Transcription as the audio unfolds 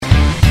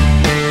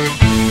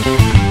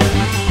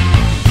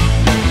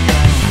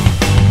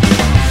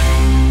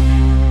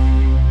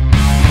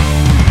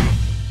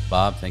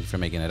Thank you for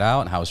making it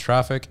out. And how was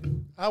traffic?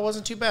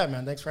 Wasn't too bad,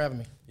 man. Thanks for having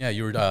me. Yeah,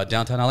 you were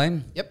downtown LA?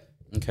 Yep.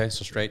 Okay,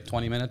 so straight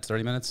 20 minutes,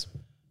 30 minutes?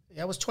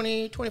 Yeah, it was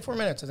 24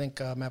 minutes, I think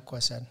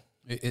MapQuest said.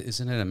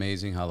 Isn't it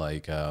amazing how,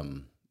 like,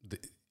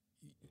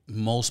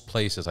 most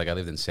places, like I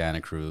lived in Santa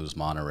Cruz,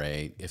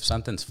 Monterey, if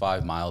something's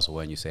 5 miles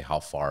away and you say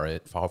how far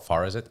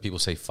is it? People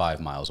say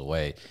 5 miles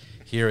away.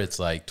 Here it's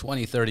like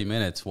 20, 30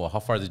 minutes. Well, how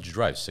far did you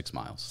drive? 6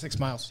 miles. 6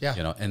 miles, yeah.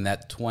 You know, and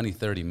that 20,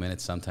 30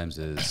 minutes sometimes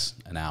is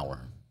an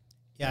hour.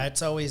 Yeah,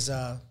 it's always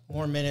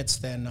more minutes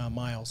than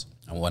miles.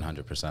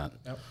 100%.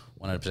 Yep.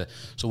 100%.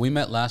 So we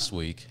met last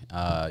week.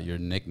 Your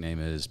nickname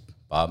is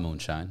Bob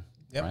Moonshine,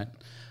 yep.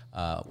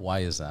 Right? Why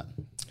is that?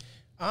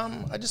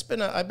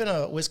 I've been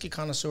a whiskey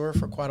connoisseur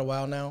for quite a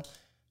while now,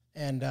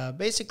 and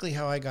basically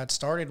how I got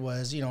started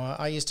was,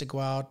 I used to go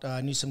out,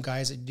 knew some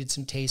guys that did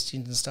some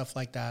tastings and stuff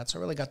like that, so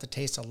I really got to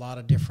taste a lot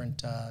of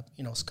different,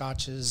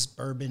 scotches,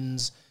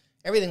 bourbons,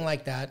 everything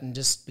like that, and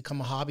just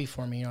become a hobby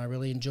for me. I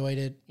really enjoyed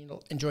it,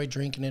 enjoyed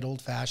drinking it,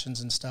 old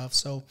fashions and stuff.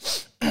 So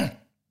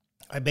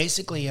I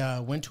basically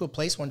went to a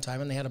place one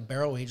time and they had a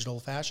barrel aged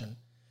old fashioned.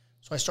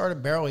 So I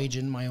started barrel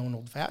aging my own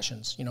old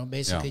fashions.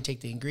 Basically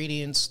take the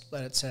ingredients,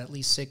 let it set at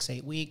least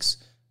 6-8 weeks.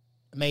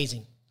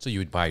 Amazing. So you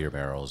would buy your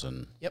barrels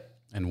and yep.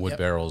 And wood yep.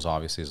 barrels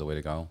obviously is the way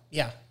to go.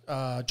 Yeah,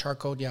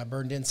 charcoal,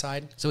 burned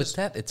inside. So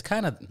it's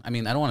kind of. I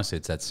mean, I don't want to say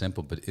it's that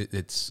simple, but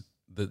it's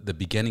the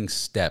beginning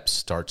steps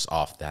starts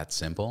off that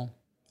simple.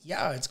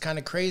 Yeah, it's kind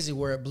of crazy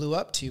where it blew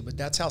up to, but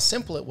that's how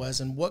simple it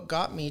was. And what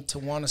got me to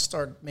want to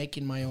start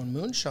making my own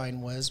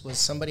moonshine was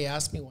somebody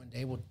asked me one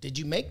day, "Well, did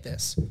you make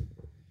this?"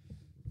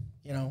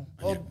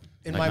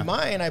 In my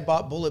mind, I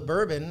bought Bullet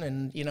Bourbon,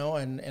 and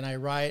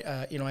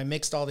I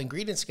mixed all the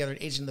ingredients together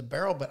and aged in the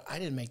barrel, but I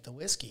didn't make the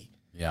whiskey.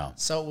 Yeah.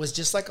 So it was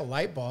just like a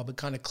light bulb. It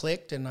kind of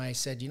clicked, and I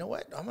said, you know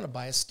what? I'm going to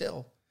buy a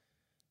still.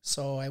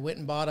 So I went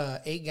and bought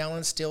a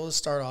 8-gallon still to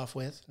start off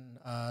with,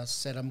 and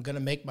said I'm going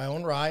to make my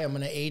own rye. I'm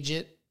going to age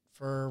it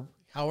for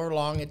however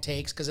long it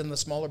takes, because in the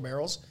smaller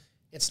barrels,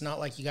 it's not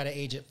like you got to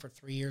age it for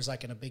 3 years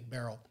like in a big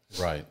barrel.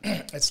 Right.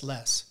 It's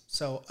less.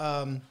 So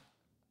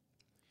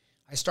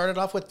I started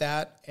off with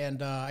that,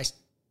 and I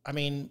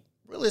mean,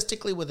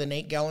 realistically, with an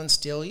 8-gallon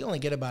still, you only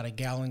get about a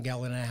gallon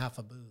and a half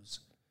of booze,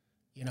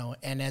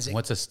 And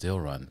What's a still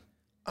run?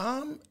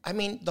 I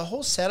mean, the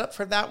whole setup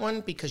for that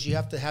one, because you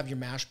have to have your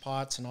mash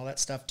pots and all that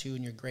stuff too,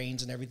 and your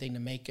grains and everything to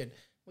make it.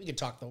 We could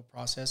talk the whole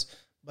process,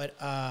 but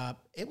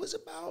it was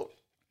about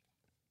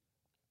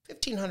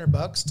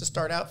 $1,500 to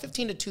start out.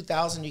 $1,500 to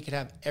 $2,000, you could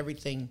have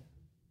everything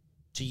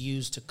to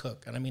use to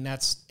cook, and I mean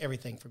that's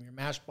everything from your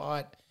mash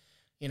pot,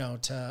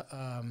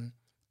 to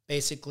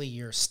basically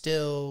your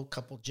still,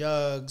 couple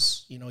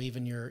jugs,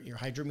 even your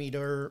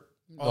hydrometer.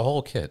 The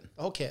whole kit.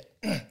 The whole kit.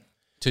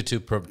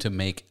 To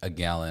make a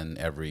gallon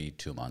every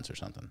 2 months or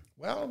something.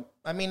 Well,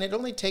 I mean, it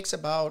only takes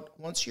about,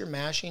 once you're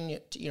mashing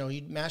it,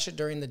 you mash it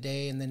during the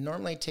day, and then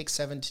normally it takes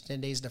 7 to 10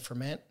 days to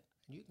ferment,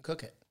 and you can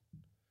cook it.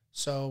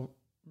 So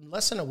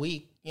less than a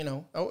week,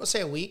 I would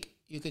say a week,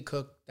 you could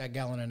cook that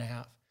gallon and a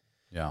half.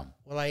 Yeah.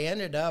 Well, I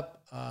ended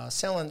up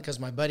selling, because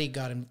my buddy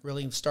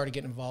really started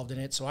getting involved in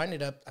it. So I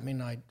ended up,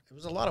 it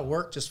was a lot of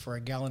work just for a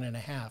gallon and a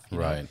half.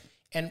 Right. Know?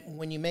 And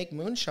when you make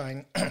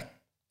moonshine,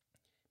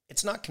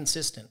 it's not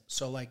consistent.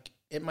 So like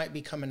it might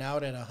be coming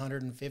out at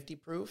 150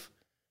 proof,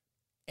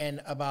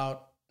 and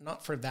about,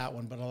 not for that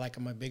one, but like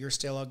on my bigger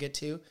still I'll get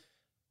to,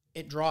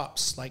 it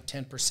drops like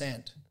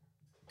 10%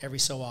 every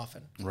so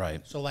often.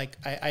 Right. So like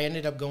I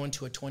ended up going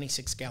to a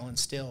 26-gallon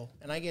still,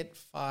 and I get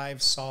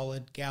 5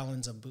 solid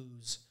gallons of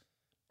booze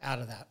out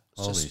of that.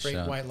 It's just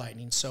straight White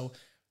Lightning. So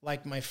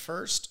like my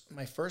first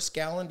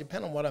gallon,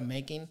 depending on what I'm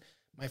making,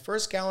 my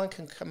first gallon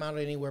can come out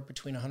anywhere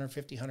between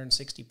 150,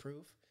 160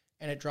 proof,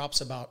 and it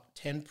drops about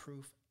 10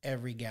 proof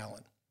every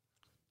gallon,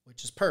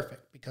 which is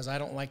perfect, because I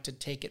don't like to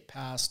take it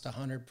past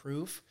 100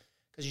 proof,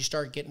 because you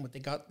start getting what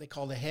they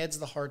call the heads,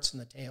 the hearts,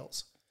 and the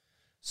tails.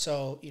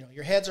 So,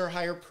 your heads are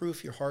higher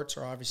proof, your hearts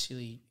are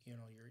obviously,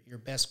 your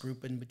best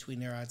group in between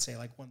there, I'd say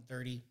like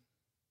 130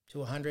 to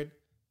 100,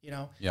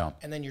 Yeah.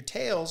 And then your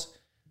tails,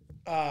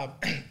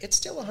 it's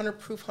still 100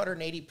 proof,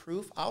 180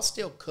 proof. I'll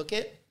still cook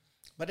it,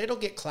 but it'll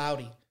get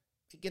cloudy.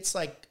 It gets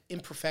like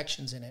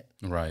imperfections in it.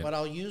 Right. But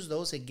I'll use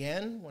those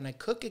again when I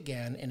cook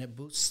again, and it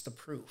boosts the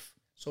proof.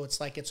 So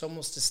it's like it's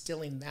almost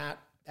distilling that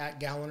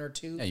gallon or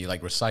two. Yeah, you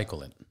like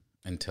recycle it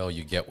until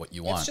you get what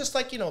you want. It's just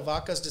like,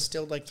 vodka's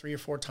distilled like 3 or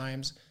 4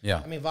 times.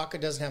 Yeah. I mean, vodka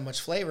doesn't have much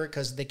flavor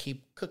because they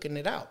keep cooking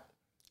it out.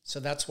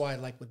 So that's why,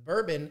 like with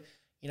bourbon,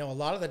 a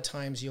lot of the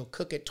times you'll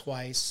cook it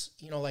twice.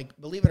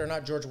 Like, believe it or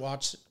not, George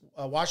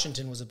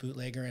Washington was a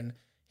bootlegger, and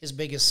his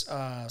biggest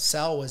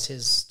sell was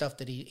his stuff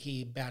that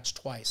he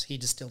batched twice. He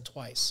distilled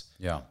twice.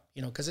 Yeah.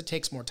 Because it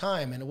takes more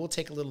time, and it will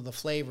take a little of the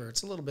flavor.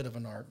 It's a little bit of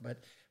an art, but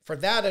for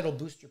that, it'll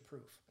boost your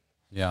proof.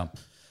 Yeah.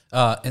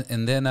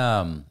 And then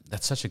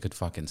that's such a good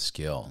fucking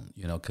skill,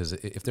 because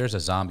if there's a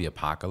zombie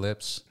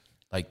apocalypse,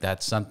 like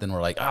that's something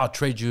where like, I'll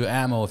trade you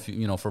ammo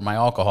if for my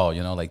alcohol,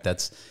 like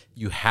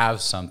you have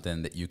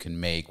something that you can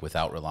make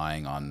without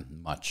relying on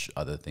much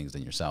other things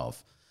than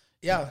yourself.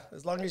 Yeah,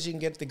 as long as you can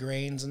get the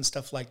grains and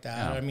stuff like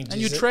that. Yeah. I mean, and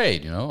you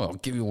trade, I'll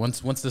give you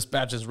once this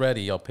batch is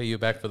ready, I'll pay you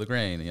back for the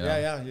grain,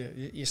 Yeah,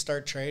 you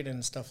start trading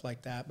and stuff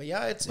like that. But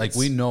yeah, it's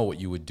we know what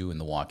you would do in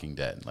The Walking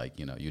Dead. Like,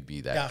 you'd be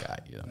that guy,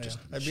 just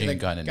I'd be the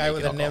guy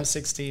with an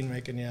M16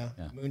 making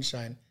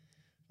moonshine.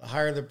 The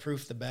higher the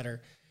proof, the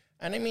better.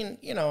 And I mean,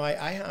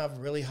 I have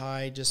really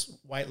high just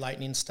White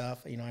Lightning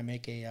stuff. I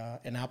make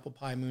an apple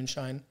pie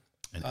moonshine.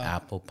 An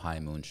apple pie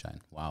moonshine.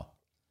 Wow.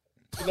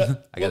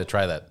 I got to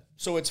try that.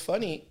 So it's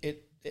funny.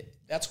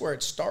 That's where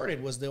it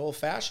started, was the old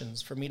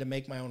fashions for me to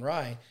make my own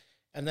rye.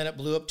 And then it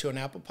blew up to an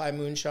apple pie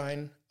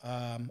moonshine,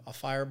 a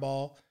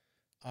fireball.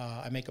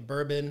 I make a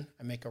bourbon.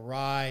 I make a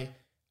rye.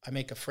 I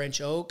make a French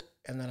oak.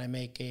 And then I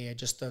make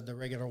the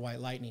regular White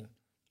Lightning.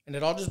 And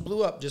it all just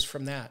blew up just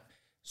from that.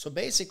 So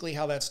basically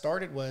how that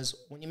started was,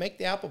 when you make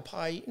the apple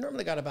pie, you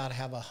normally got about to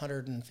have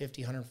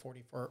 150,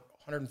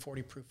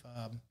 140 proof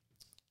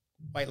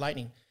White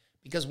Lightning.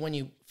 Because when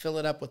you fill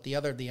it up with the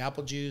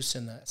apple juice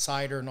and the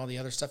cider and all the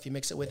other stuff you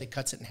mix it with, it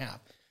cuts it in half.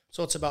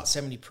 So it's about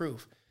 70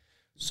 proof.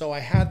 So I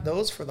had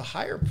those for the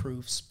higher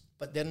proofs,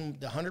 but then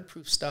the 100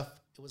 proof stuff,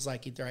 it was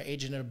like either I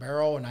aged in a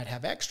barrel and I'd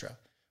have extra.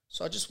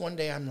 So just one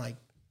day I'm like,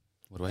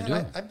 what do I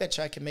do? I bet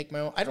you I can make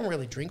my own. I don't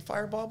really drink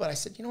Fireball, but I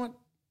said, you know what?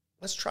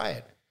 Let's try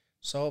it.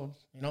 So,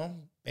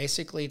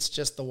 basically it's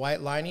just the White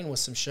Lightning with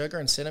some sugar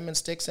and cinnamon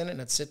sticks in it, and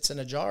it sits in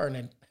a jar,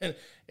 and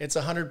it's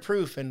 100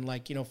 proof. And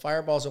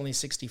Fireball's only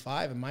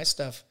 65, and my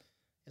stuff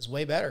is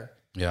way better.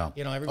 Yeah.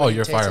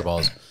 Your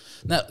Fireballs.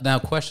 Now,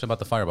 question about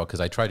the Fireball, because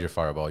I tried your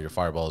Fireball. Your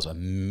Fireball is a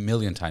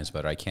million times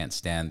better. I can't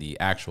stand the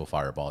actual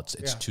Fireball.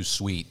 It's too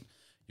sweet.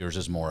 Yours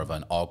is more of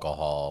an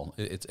alcohol.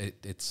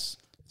 It's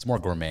more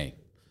gourmet.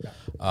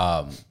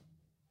 Yeah.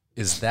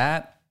 Is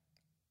that?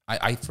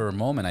 I for a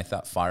moment I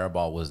thought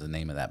Fireball was the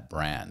name of that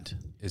brand.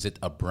 Is it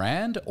a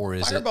brand, or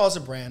is Fireball is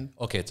a brand?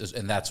 Okay,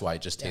 and that's why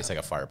it just tastes like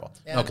a Fireball.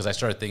 Yeah. No, because I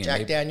started thinking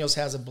Jack Daniels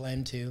has a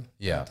blend too.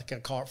 Yeah, they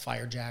could call it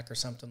Fire Jack or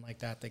something like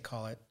that. They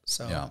call it.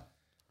 So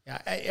yeah.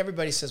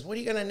 Everybody says, "What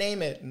are you gonna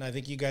name it?" And I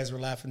think you guys were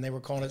laughing. They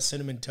were calling it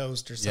Cinnamon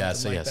Toast or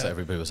something. So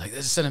everybody was like,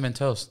 "This is Cinnamon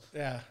Toast."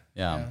 Yeah.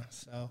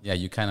 So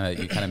you kind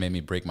of made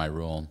me break my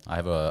rule. I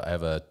have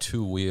a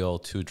 2-wheel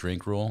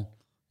 2-drink rule.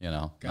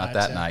 Gotcha. Not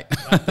that night.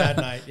 Not that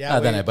night. Yeah.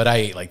 Not that night, but I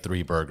ate like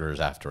 3 burgers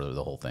after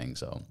the whole thing.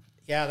 So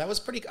yeah, that was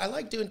pretty. I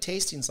like doing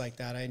tastings like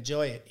that. I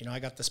enjoy it. I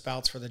got the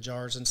spouts for the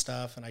jars and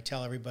stuff, and I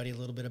tell everybody a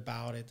little bit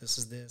about it. This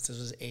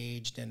was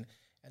aged, and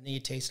then you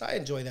taste. I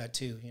enjoy that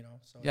too.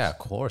 So yeah, of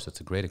course, it's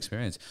a great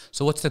experience.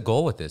 So what's the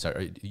goal with this?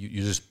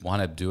 You just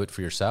want to do it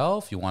for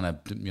yourself? You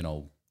want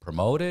to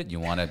promote it? You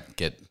want to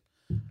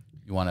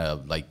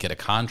get a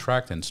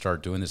contract and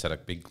start doing this at a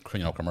big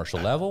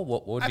commercial level?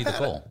 What would be the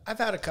goal? I've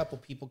had a couple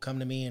people come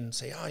to me and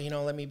say,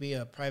 let me be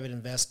a private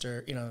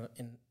investor,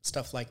 and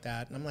stuff like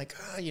that. And I'm like,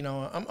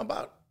 I'm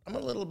about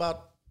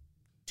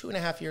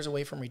 2.5 years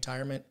away from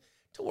retirement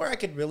to where I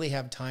could really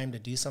have time to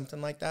do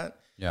something like that.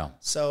 Yeah.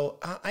 So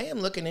I am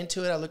looking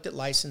into it. I looked at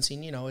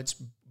licensing. It's,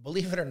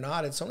 believe it or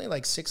not, it's only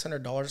like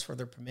 $600 for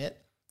their permit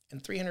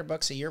and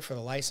 $300 a year for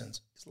the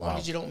license, as long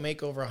as you don't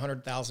make over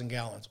 100,000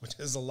 gallons, which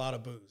is a lot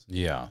of booze.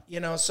 Yeah.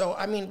 So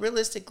I mean,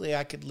 realistically,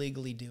 I could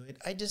legally do it.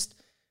 I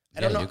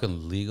don't know. You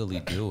can legally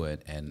do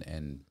it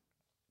and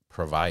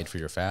provide for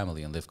your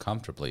family and live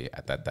comfortably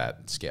at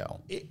that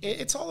scale.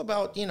 It's all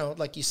about,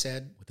 like you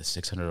said, with a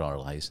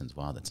 $600 license.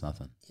 Wow, that's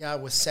nothing. Yeah,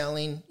 with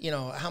selling,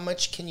 how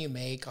much can you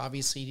make?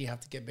 Obviously, you have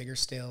to get bigger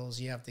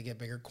stills. You have to get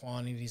bigger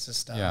quantities of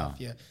stuff.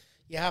 Yeah.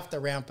 You have to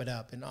ramp it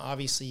up, and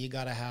obviously, you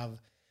got to have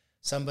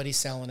somebody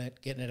selling it,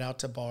 getting it out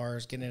to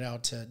bars, getting it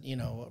out to,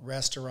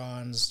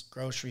 restaurants,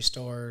 grocery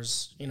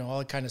stores, all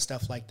that kind of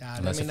stuff like that.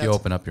 Unless if you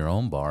open up your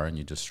own bar and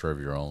you just serve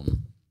your own.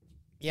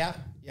 Yeah.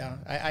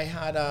 I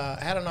had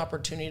an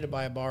opportunity to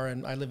buy a bar,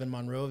 and I live in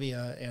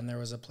Monrovia, and there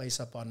was a place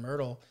up on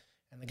Myrtle,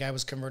 and the guy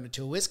was converted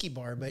to a whiskey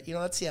bar. But,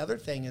 that's the other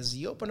thing is,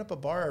 you open up a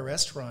bar or a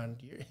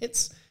restaurant,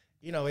 it's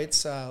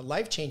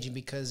life-changing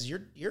because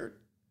you're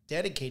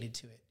dedicated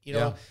to it,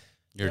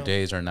 Your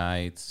days or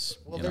nights.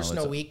 Well, there's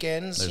no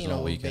weekends,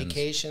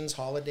 vacations,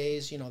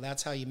 holidays,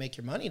 that's how you make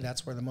your money.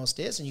 That's where the most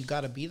is. And you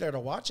got to be there to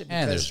watch it.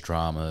 And there's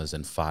dramas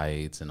and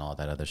fights and all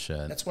that other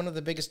shit. That's one of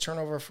the biggest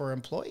turnover for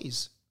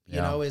employees,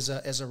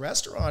 as a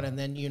restaurant. And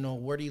then,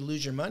 where do you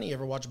lose your money? You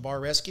ever watch Bar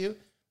Rescue?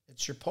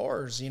 It's your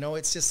pores,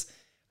 it's just,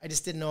 I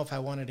just didn't know if I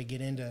wanted to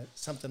get into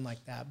something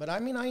like that. But I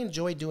mean, I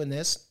enjoy doing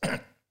this.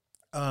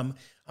 I'm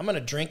going to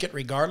drink it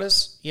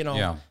regardless,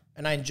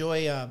 And I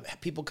enjoy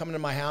people coming to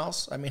my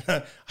house. I mean,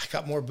 I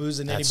got more booze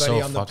than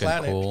anybody on the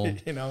planet. Cool.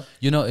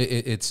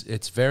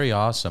 It's very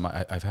awesome.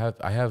 I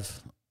have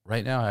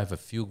a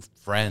few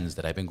friends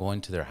that I've been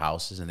going to their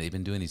houses, and they've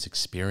been doing these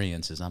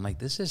experiences. And I'm like,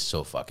 this is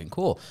so fucking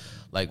cool.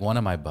 Like one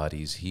of my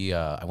buddies,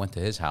 I went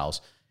to his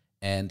house,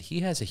 and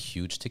he has a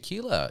huge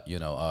tequila,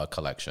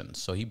 collection.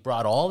 So he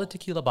brought all the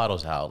tequila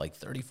bottles out, like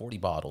 30, 40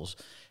 bottles.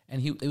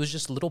 And it was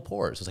just little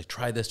pours. It was like,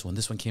 try this one.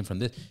 This one came from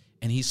this.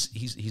 And he's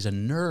a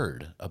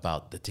nerd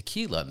about the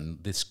tequila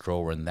and this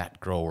grower and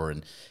that grower.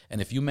 And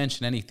if you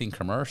mention anything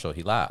commercial,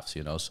 he laughs,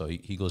 So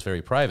he goes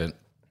very private.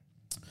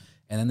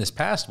 And then this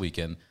past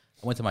weekend,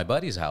 I went to my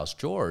buddy's house,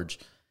 George,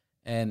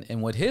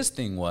 and what his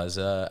thing was,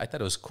 I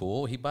thought it was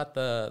cool. He bought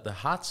the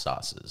hot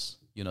sauces.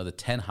 You know, the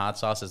 10 hot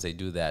sauces. They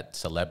do that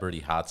celebrity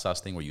hot sauce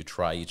thing where you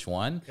try each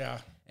one. Yeah.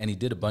 And he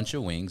did a bunch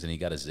of wings, and he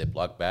got a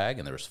Ziploc bag,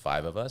 and there was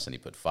 5 of us, and he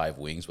put 5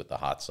 wings with the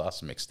hot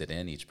sauce, mixed it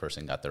in. Each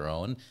person got their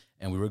own,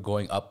 and we were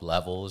going up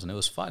levels, and it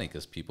was funny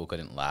because people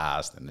couldn't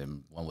last, and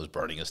then one was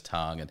burning his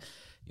tongue, and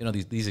you know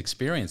these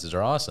experiences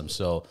are awesome.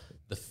 So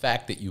the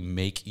fact that you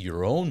make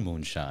your own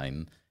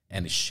moonshine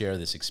and share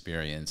this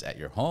experience at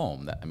your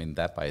home,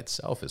 that by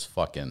itself is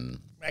fucking.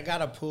 I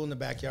got a pool in the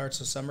backyard,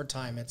 so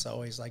summertime it's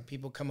always like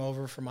people come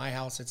over from my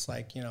house. It's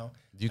like, you know.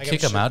 Do you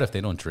kick them out if they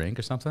don't drink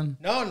or something?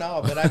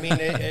 No, but I mean,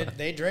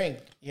 they drink,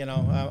 you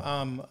know.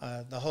 I'm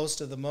the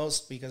host of the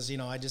most because, you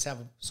know, I just have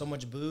so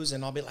much booze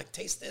and I'll be like,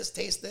 taste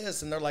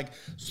this. And they're like,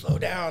 slow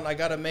down. I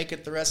got to make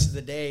it the rest of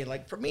the day.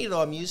 Like for me,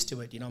 though, I'm used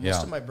to it. You know,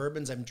 most of my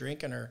bourbons I'm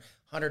drinking are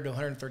 100 to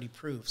 130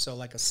 proof. So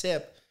like a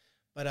sip.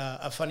 But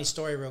a funny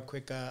story real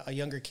quick. A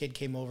younger kid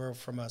came over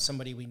from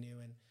somebody we knew,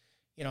 and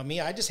you know, me,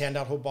 I just hand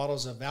out whole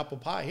bottles of apple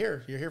pie.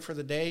 Here, you're here for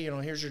the day. You know,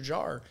 here's your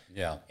jar.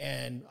 Yeah.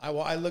 And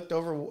I looked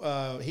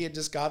over. He had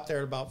just got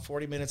there. About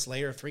 40 minutes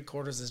later,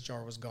 3/4 of his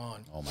jar was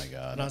gone. Oh my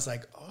god. And I was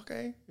like,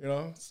 okay, you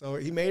know. So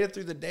he made it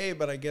through the day,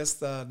 but I guess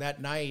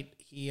that night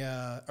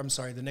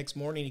the next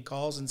morning he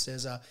calls and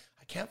says, I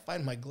can't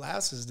find my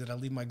glasses. Did I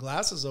leave my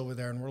glasses over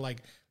there? And we're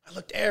like, I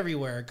looked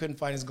everywhere. I couldn't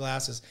find his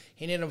glasses.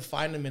 He ended up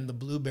finding them in the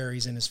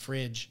blueberries in his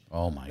fridge.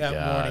 Oh my that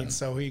god! morning.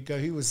 So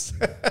he was.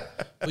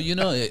 Well, you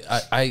know,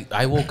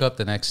 I woke up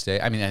the next day.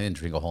 I mean, I didn't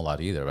drink a whole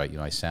lot either, right? You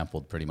know, I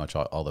sampled pretty much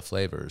all the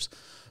flavors,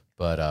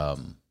 but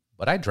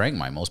I drank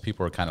mine. Most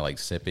people were kind of like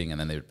sipping, and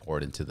then they would pour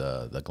it into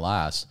the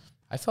glass.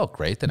 I felt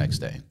great the next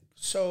day.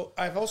 So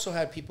I've also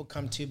had people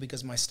come too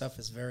because my stuff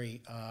is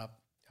very. How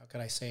could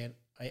I say it?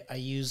 I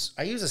use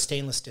a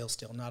stainless steel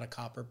still, not a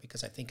copper,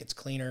 because I think it's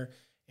cleaner.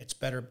 It's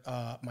better.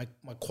 My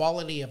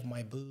quality of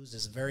my booze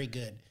is very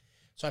good.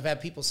 So I've had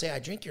people say, I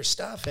drink your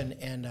stuff, and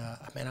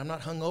man, I'm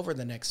not hungover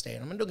the next day.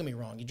 And don't get me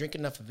wrong. You drink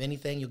enough of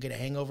anything, you'll get a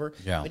hangover.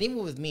 Yeah. But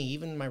even with me,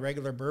 even my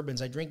regular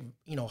bourbons, I drink,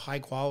 you know, high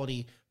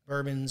quality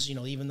bourbons, you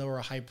know, even though we're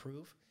a high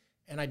proof.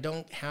 And I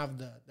don't have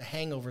the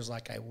hangovers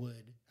like I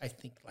would, I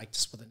think, like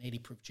just with an 80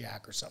 proof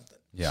Jack or something.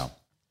 Yeah.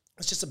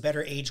 It's just a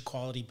better age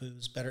quality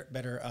booze, better.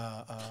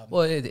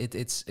 Well,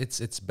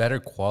 it's better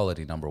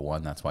quality, number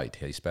one. That's why it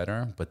tastes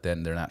better. But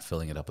then they're not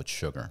filling it up with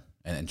sugar,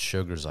 and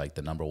sugar's like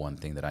the number one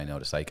thing that I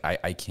notice. Like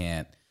I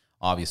can't,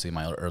 obviously in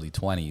my early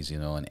 20s, you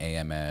know, an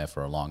AMF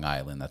or a Long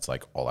Island, that's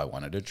like all I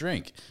wanted to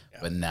drink. Yeah.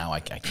 But now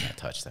I can't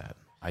touch that.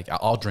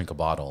 I'll drink a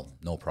bottle,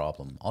 no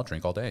problem. I'll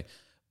drink all day,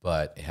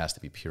 but it has to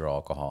be pure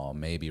alcohol,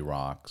 maybe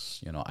rocks.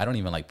 You know, I don't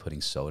even like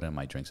putting soda in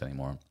my drinks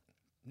anymore.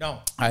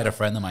 No, I had a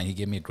friend of mine. He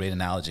gave me a great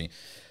analogy.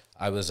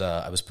 I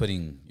was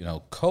putting, you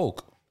know,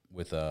 Coke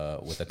with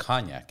a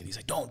cognac, and he's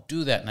like, "Don't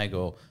do that." And I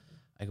go,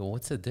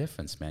 "What's the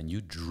difference, man?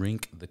 You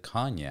drink the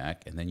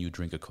cognac, and then you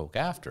drink a Coke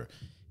after."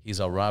 He's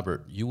all,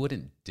 "Robert, you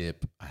wouldn't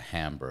dip a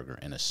hamburger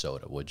in a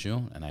soda, would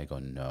you?" And I go,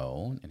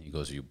 "No." And he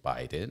goes, "You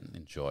bite it,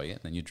 enjoy it,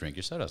 and then you drink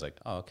your soda." I was like,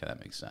 "Oh, okay, that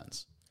makes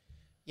sense."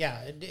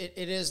 Yeah,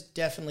 it is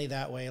definitely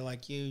that way.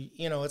 Like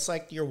you know, it's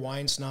like your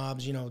wine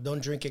snobs, you know,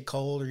 don't drink it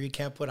cold or you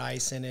can't put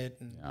ice in it.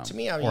 And Yeah. to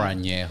me, I mean, Or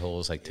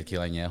añejos, like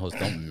tequila añejos,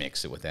 don't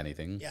mix it with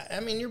anything. yeah, I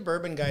mean, your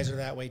bourbon guys are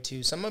that way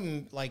too. Some of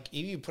them, like,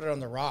 if you put it on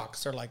the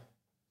rocks, they're like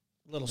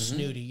a little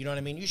snooty. You know what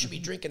I mean? You should be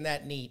drinking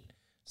that neat.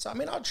 So, I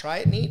mean, I'll try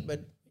it neat,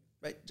 but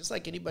just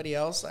like anybody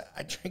else,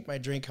 I drink my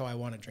drink how I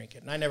want to drink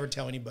it. And I never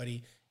tell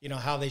anybody, you know,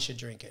 how they should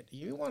drink it.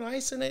 You want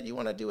ice in it? You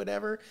want to do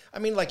whatever? I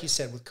mean, like you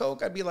said, with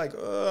Coke, I'd be like,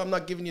 I'm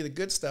not giving you the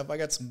good stuff. I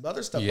got some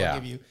other stuff I'll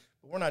give you.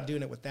 But we're not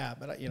doing it with that.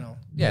 But, you know.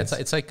 Yeah,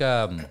 it's like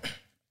Patron.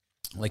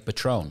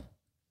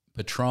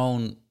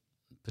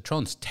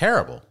 Patron's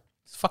terrible.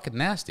 It's fucking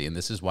nasty. And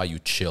this is why you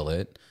chill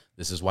it.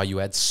 This is why you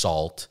add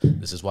salt.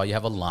 This is why you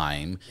have a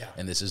lime. Yeah.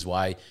 And this is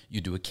why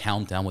you do a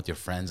countdown with your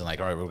friends and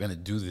like, all right, we're going to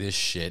do this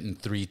shit in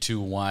 3,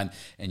 2, 1.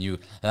 And you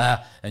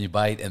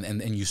bite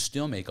and you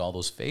still make all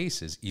those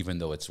faces, even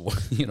though it's,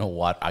 you know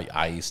what, I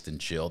iced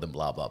and chilled and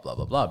blah, blah, blah,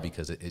 blah, blah,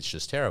 because it's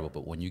just terrible.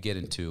 But when you get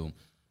into,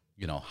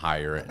 you know,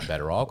 higher and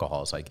better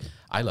alcohols, like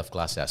I love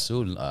Clase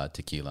Azul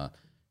tequila.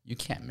 You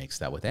can't mix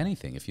that with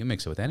anything. If you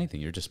mix it with anything,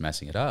 you're just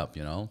messing it up,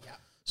 you know? Yeah.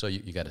 So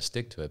you got to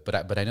stick to it.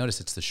 But I noticed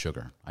it's the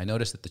sugar. I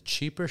noticed that the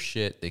cheaper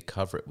shit, they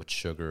cover it with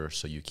sugar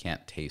so you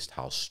can't taste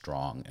how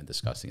strong and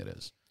disgusting it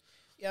is.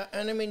 Yeah,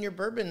 and I mean, your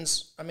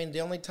bourbons, I mean,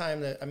 the only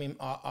time that, I mean,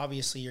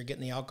 obviously you're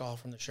getting the alcohol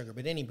from the sugar,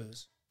 but any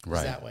booze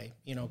is that way,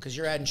 you know, because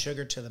you're adding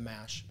sugar to the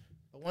mash.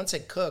 But once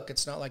it cooks,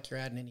 it's not like you're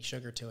adding any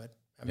sugar to it.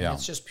 I mean,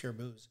 it's just pure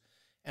booze.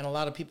 And a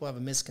lot of people have a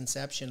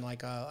misconception,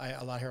 like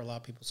I hear a lot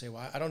of people say,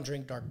 well, I don't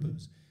drink dark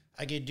booze.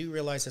 I do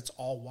realize it's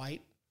all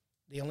white.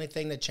 The only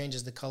thing that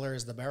changes the color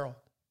is the barrel.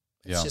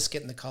 It's just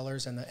getting the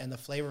colors and the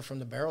flavor from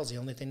the barrel is the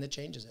only thing that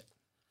changes it.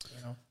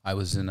 You know, I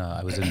was in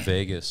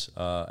Vegas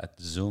at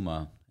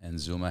Zuma, and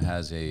Zuma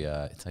has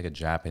it's like a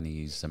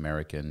Japanese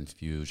American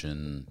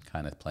fusion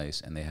kind of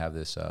place, and they have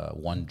this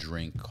one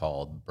drink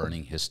called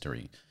Burning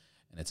History,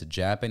 and it's a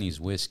Japanese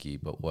whiskey.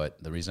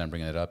 But the reason I'm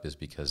bringing it up is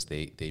because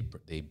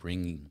they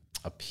bring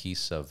a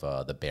piece of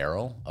the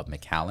barrel of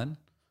Macallan.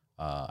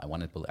 I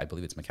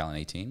believe it's Macallan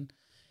 18,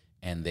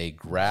 and they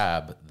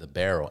grab the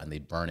barrel and they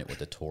burn it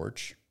with a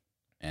torch.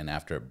 And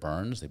after it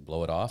burns, they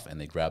blow it off and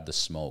they grab the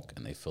smoke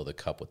and they fill the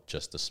cup with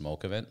just the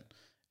smoke of it.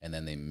 And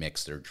then they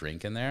mix their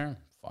drink in there.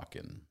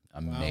 Fucking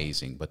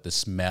amazing. Wow. But the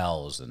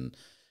smells and,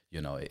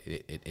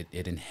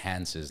 it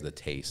enhances the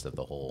taste of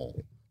the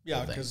whole.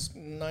 Yeah, because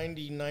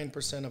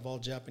 99% of all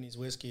Japanese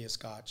whiskey is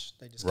Scotch.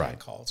 They just can't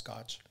call it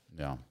Scotch.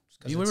 Yeah.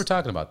 We were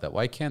talking about that.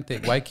 Why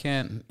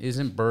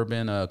isn't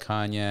bourbon a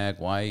cognac?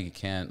 Why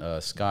can't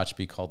Scotch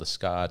be called a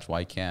Scotch?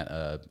 Why can't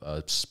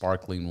a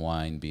sparkling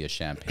wine be a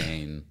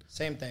champagne?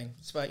 Same thing.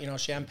 But,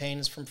 champagne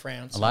is from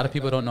France. A lot of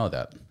people don't know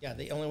that. Yeah,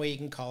 the only way you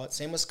can call it.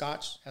 Same with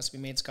Scotch. Has to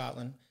be made in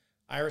Scotland.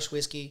 Irish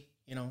whiskey,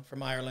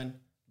 from Ireland.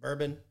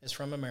 Bourbon is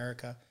from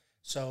America.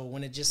 So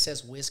when it just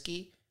says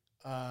whiskey,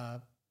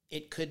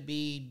 it could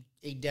be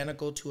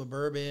identical to a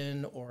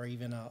bourbon or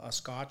even a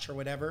Scotch or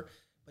whatever,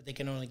 but they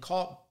can only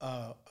call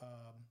it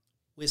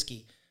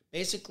whiskey.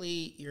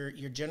 Basically,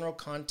 your general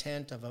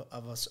content of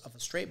a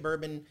straight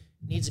bourbon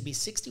needs to be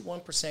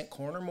 61%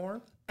 corn or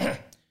more,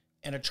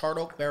 and a charred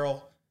oak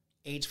barrel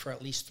aged for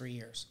at least 3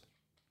 years.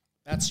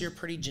 That's your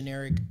pretty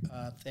generic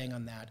thing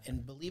on that.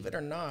 And believe it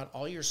or not,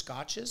 all your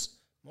Scotches,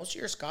 most of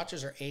your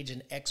Scotches are aged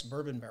in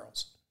ex-bourbon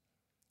barrels.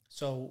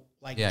 So,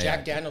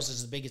 Jack Daniels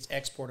is the biggest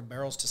export of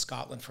barrels to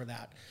Scotland for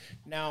that.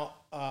 Now,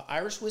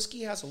 Irish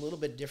whiskey has a little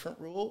bit different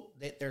rule.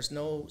 There's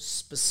no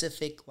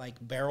specific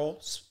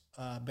barrel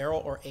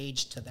or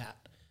age to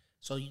that.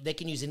 So they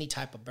can use any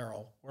type of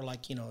barrel. Or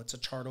it's a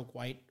charred oak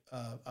white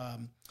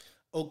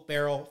oak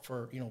barrel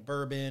for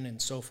bourbon and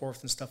so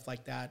forth and stuff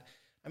like that.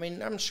 I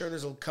mean, I'm sure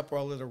there's a couple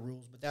other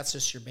rules, but that's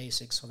just your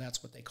basics. So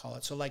that's what they call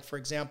it. So for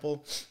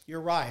example,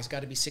 your rye has got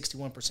to be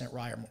 61%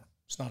 rye or more.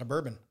 It's not a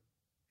bourbon.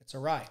 It's a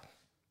rye.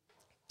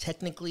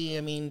 Technically,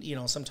 I mean,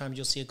 sometimes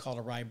you'll see it called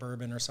a rye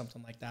bourbon or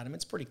something like that. I mean,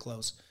 it's pretty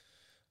close.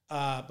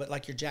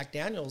 But your Jack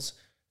Daniels,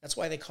 that's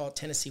why they call it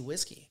Tennessee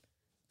whiskey.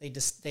 They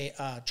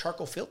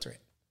charcoal filter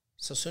it.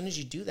 So as soon as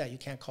you do that, you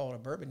can't call it a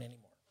bourbon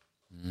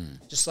anymore.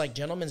 Just like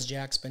Gentleman's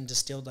Jack's been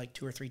distilled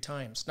 2 or 3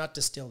 times. Not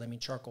distilled, I mean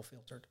charcoal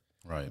filtered.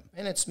 Right.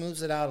 And it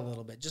smooths it out a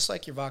little bit, just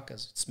like your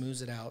vodkas. It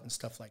smooths it out and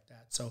stuff like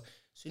that. So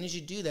as soon as you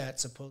do that,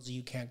 supposedly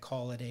you can't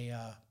call it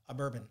a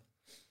bourbon.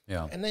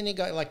 Yeah. And then you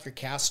got your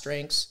cask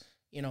strengths,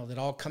 that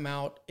all come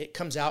out. It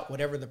comes out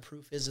whatever the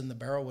proof is in the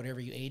barrel, whatever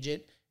you age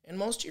it. And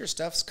most of your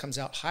stuff comes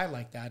out high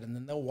like that, and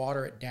then they'll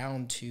water it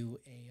down to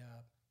a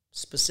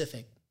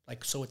specific,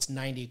 so it's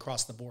 90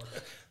 across the board.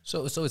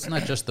 So it's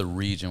not just the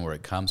region where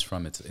it comes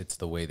from. It's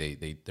the way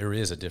there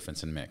is a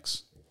difference in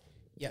mix.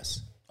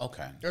 Yes.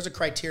 Okay. There's a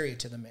criteria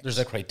to the mix. There's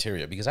a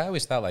criteria, because I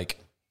always thought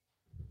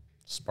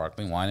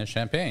sparkling wine is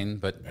champagne,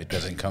 but it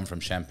doesn't come from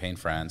Champagne,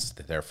 France.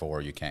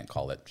 Therefore, you can't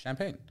call it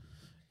champagne.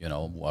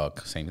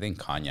 Same thing,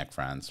 cognac,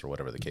 France, or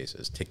whatever the case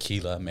is.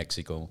 Tequila,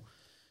 Mexico.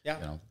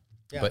 Yeah.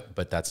 Yeah.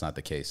 But that's not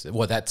the case.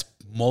 Well, that's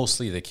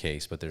mostly the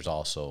case, but there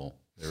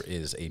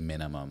is a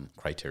minimum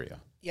criteria.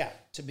 Yeah,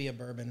 to be a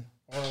bourbon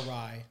or a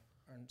rye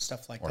or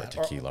stuff like that.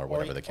 Or a tequila or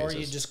whatever the case is. Or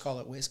you just call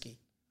it whiskey.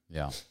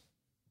 Yeah.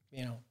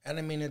 And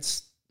I mean,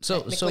 it's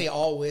technically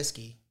all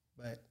whiskey,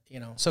 but,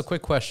 So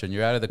quick question.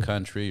 You're out of the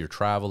country, you're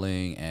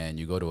traveling, and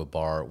you go to a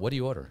bar. What do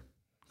you order?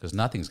 Because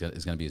nothing is going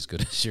to be as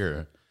good as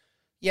your...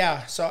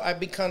 Yeah, so I've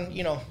become,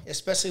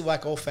 especially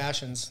old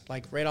fashions,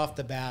 right off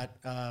the bat,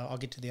 I'll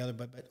get to the other,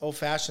 but old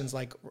fashions,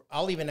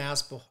 I'll even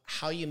ask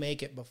how you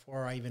make it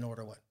before I even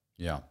order one.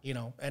 Yeah.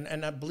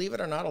 And believe it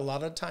or not, a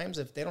lot of times,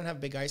 if they don't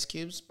have big ice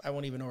cubes, I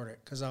won't even order it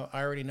because I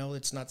already know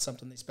it's not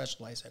something they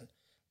specialize in.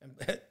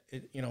 And,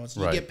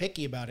 you get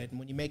picky about it. And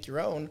when you make your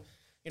own,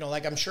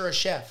 I'm sure a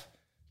chef,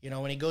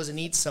 when he goes and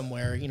eats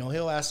somewhere,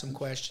 he'll ask some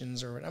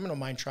questions or I'm going to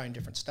mind trying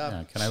different stuff.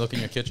 Yeah. Can I look in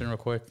your kitchen real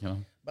quick?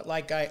 But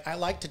I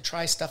like to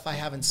try stuff I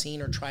haven't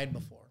seen or tried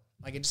before.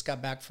 I just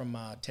got back from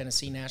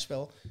Tennessee,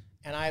 Nashville,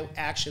 and I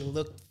actually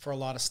looked for a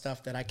lot of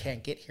stuff that I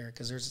can't get here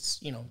because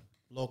there's,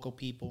 local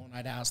people, and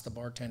I'd ask the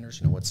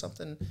bartenders, what's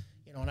something,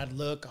 and I'd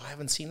look, I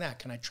haven't seen that.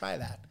 Can I try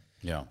that?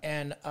 Yeah.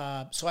 And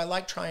so I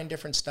like trying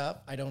different stuff.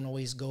 I don't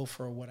always go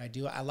for what I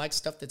do. I like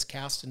stuff that's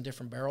cast in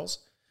different barrels.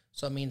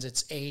 So it means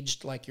it's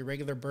aged like your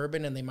regular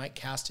bourbon, and they might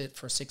cast it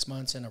for 6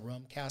 months in a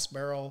rum cast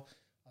barrel,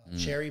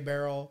 cherry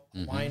barrel,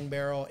 wine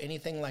barrel,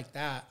 anything like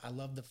that. I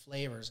love the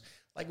flavors.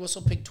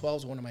 Whistle Pig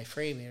 12 is one of my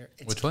favorite.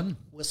 Which one?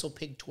 Whistle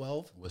Pig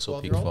 12.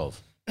 Whistle Pig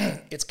 12.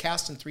 It's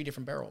cast in 3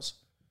 different barrels.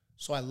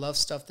 So I love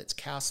stuff that's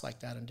cast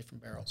like that in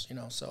different barrels,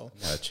 so.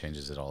 Yeah, it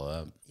changes it all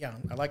up. Yeah,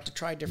 I like to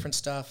try different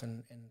stuff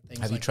and things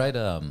Have you tried, do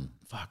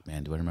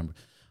I remember?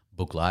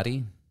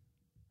 Buglati?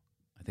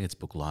 I think it's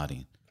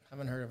Buglati.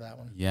 Haven't heard of that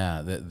one.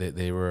 Yeah,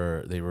 they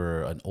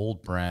were an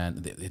old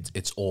brand.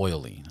 It's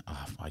oily.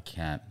 I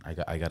can't.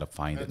 I got to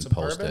find it and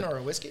post it. It's a bourbon or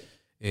a whiskey?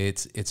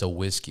 It's a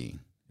whiskey.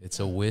 It's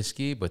a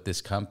whiskey, but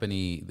this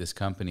company, I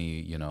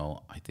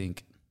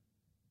think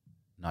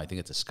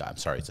it's a Scotch. I'm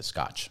sorry, it's a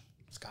Scotch.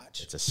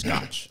 Scotch. It's a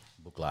Scotch,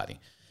 Buglati.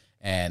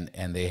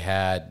 and they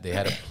had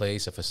a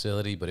place, a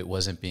facility, but it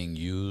wasn't being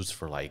used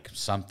for like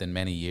something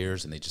many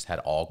years, and they just had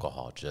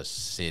alcohol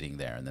just sitting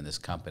there. And then this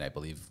company, I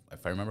believe,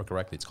 if I remember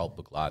correctly, it's called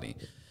Buklati.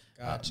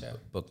 Gotcha.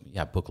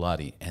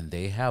 Buklati, and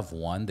they have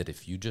one that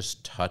if you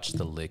just touch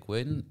the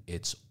liquid,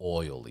 it's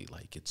oily,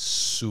 like it's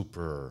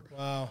super.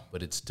 Wow.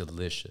 But it's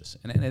delicious,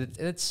 and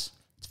it's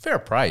fair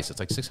price. It's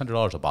like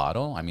 $600 a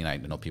bottle. I mean, I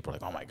know people are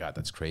like, oh my God,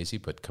 that's crazy.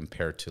 But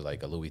compared to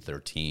like a Louis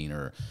XIII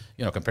or,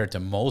 compared to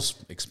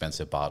most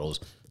expensive bottles,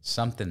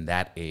 something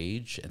that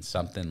age and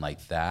something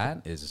like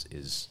that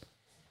is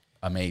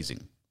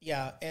amazing.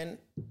 Yeah. And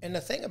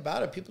the thing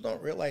about it, people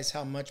don't realize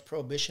how much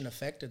Prohibition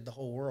affected the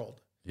whole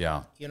world.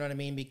 Yeah. You know what I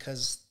mean?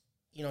 Because,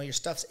 your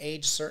stuff's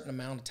aged a certain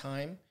amount of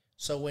time.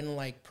 So when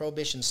like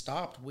Prohibition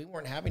stopped, we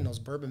weren't having those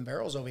bourbon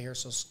barrels over here.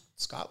 So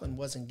Scotland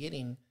wasn't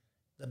getting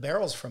the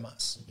barrels from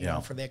us, you know,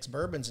 for the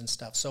ex-bourbons and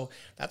stuff. So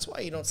that's why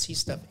you don't see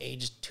stuff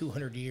aged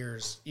 200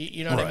 years.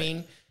 You know what I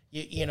mean?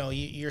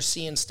 You're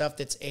seeing stuff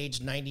that's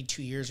aged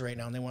 92 years right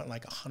now, and they want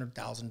like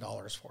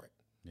 $100,000 for it.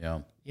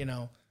 Yeah.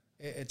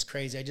 It's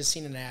crazy. I just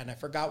seen an ad, and I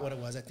forgot what it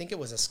was. I think it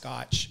was a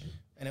Scotch,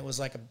 and it was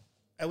like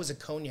it was a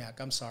cognac.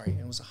 I'm sorry. And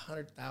it was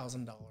 $100,000 for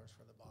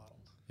the bottle.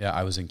 Yeah,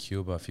 I was in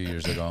Cuba a few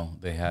years ago.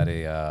 They had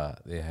a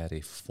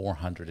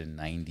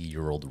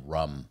 490-year-old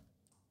rum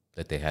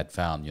that they had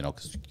found,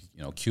 because,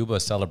 Cuba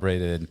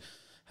celebrated,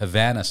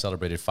 Havana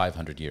celebrated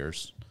 500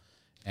 years.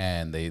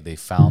 And they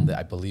found that,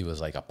 I believe it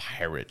was like a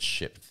pirate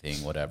ship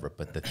thing, whatever.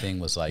 But the thing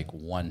was like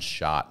one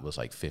shot was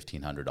like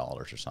 $1,500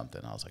 or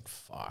something. I was like,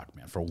 fuck,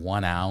 man, for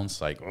 1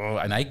 ounce, like, oh,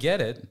 and I get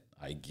it.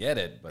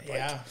 But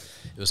like,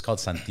 it was called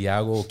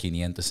Santiago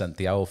 500,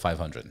 Santiago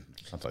 500,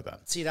 something like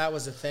that. See, that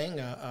was the thing.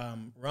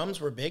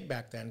 Rums were big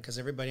back then because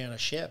everybody on a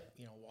ship,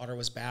 water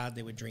was bad.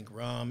 They would drink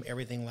rum,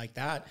 everything like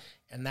that.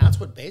 And that's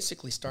what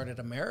basically started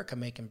America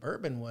making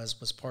bourbon was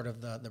part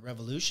of the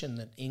revolution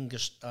that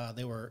English,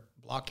 they were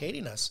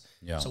blockading us.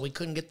 Yeah. So we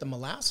couldn't get the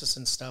molasses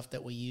and stuff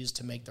that we used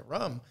to make the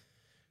rum.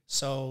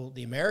 So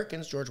the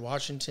Americans, George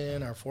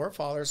Washington, our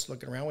forefathers,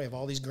 looking around, we have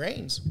all these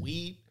grains,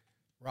 wheat,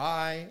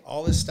 rye,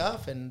 all this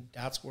stuff, and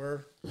that's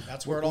where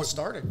it all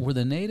started. Were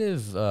the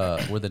Native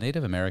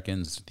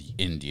Americans, the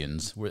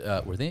Indians,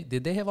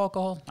 did they have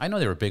alcohol? I know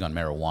they were big on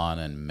marijuana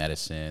and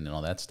medicine and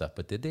all that stuff,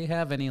 but did they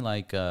have any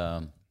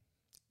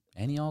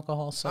any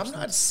alcohol substance?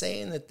 I'm not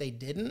saying that they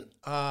didn't,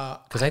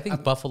 because I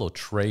think Buffalo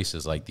Trace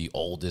is like the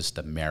oldest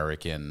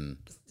American.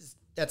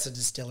 That's a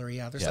distillery.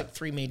 Yeah, there's like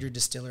 3 major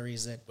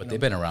distilleries that. But they've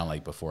been around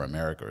like before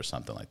America or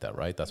something like that,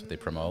 right? That's what they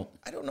promote.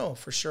 I don't know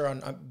for sure.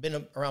 I've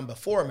been around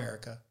before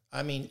America.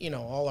 I mean,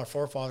 all our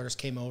forefathers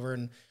came over,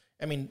 and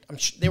I mean, I'm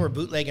sure they were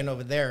bootlegging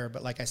over there.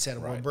 But like I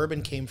said, where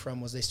bourbon came from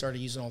was they started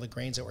using all the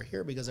grains that were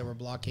here because they were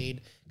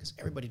blockade because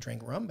everybody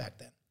drank rum back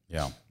then.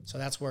 Yeah. So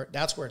that's where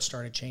it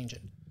started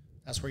changing.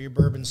 That's where your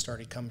bourbon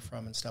started coming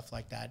from and stuff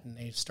like that, and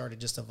they started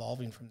just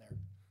evolving from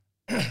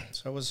there.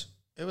 So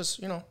it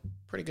was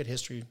pretty good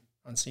history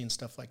on seeing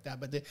stuff like that.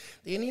 But the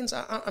Indians,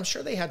 I'm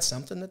sure they had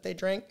something that they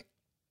drank,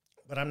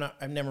 but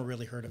I've never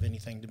really heard of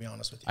anything, to be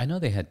honest with you. I know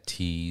they had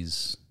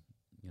teas.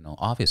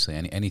 Obviously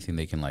anything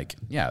they can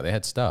they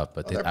had stuff,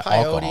 but their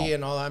peyote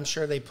and all. I'm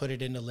sure they put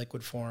it into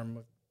liquid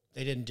form.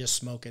 They didn't just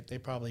smoke it; they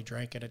probably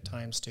drank it at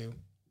times too.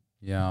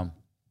 Yeah,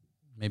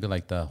 maybe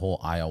like the whole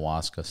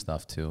ayahuasca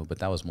stuff too, but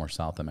that was more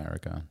South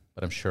America.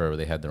 But I'm sure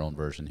they had their own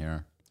version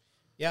here.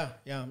 Yeah,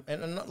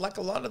 and like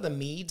a lot of the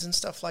meads and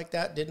stuff like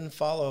that didn't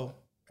follow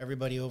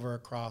everybody over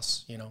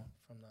across,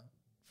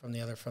 from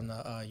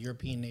the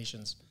European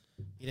nations.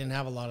 You didn't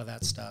have a lot of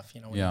that stuff.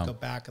 When you go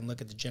back and look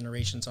at the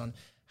generations on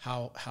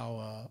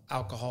how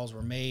alcohols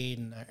were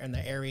made and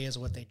the areas,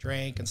 what they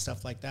drank and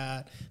stuff like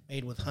that,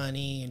 made with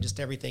honey and just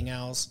everything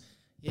else.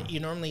 You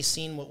normally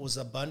seen what was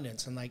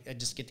abundance. And like, I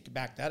just get to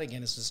back that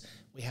again. It's just,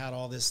 we had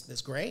all this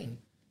grain.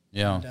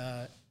 Yeah.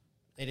 And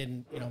they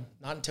didn't,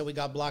 not until we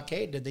got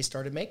blockade did they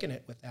started making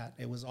it with that.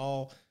 It was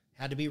all,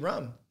 had to be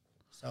rum.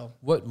 So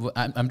what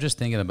I'm just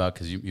thinking about,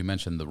 because you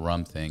mentioned the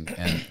rum thing,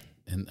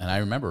 and I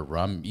remember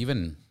rum,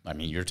 even, I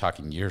mean, you're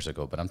talking years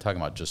ago, but I'm talking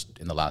about just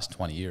in the last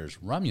 20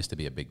 years, rum used to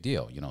be a big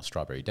deal.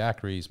 Strawberry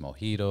daiquiris,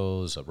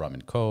 mojitos, rum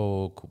and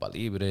coke, Cuba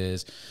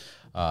Libres.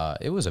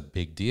 It was a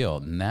big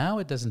deal. Now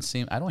it doesn't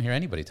seem, I don't hear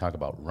anybody talk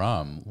about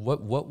rum.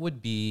 What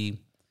would be,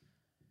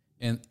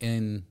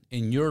 in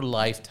your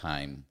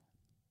lifetime,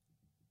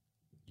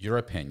 your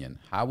opinion,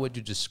 how would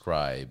you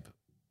describe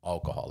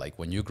alcohol? Like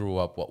when you grew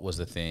up, what was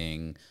the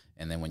thing?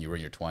 And then when you were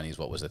in your 20s,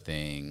 what was the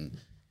thing?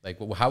 Like,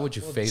 how would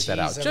you phase that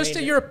out? Just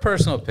in your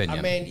personal opinion.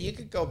 I mean, you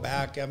could go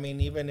back. I mean,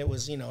 even it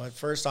was, at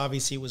first,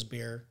 obviously, it was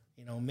beer.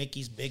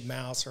 Mickey's Big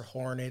Mouse or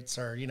Hornets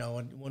or,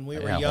 when we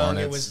were young,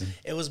 Hornets.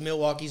 it was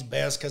Milwaukee's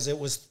Best because it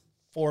was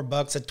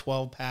 $4 a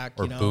 12-pack.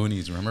 Or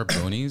Boonies. Remember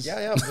Boonies?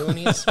 Yeah,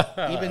 Boonies.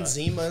 Even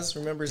Zimas.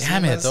 Remember Zimas?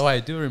 Damn it. Oh,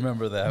 I do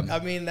remember them. I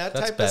mean, that's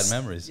type bad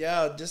memories.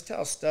 Yeah, just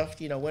how stuff,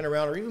 went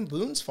around. Or even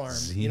Boone's Farm.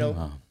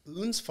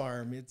 Boone's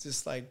Farm. It's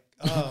just like,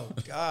 oh,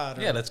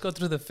 God. Yeah, let's go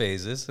through the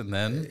phases and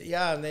then.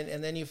 Yeah,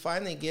 and then you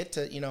finally get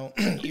to,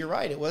 you're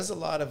right. It was a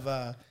lot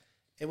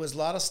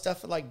of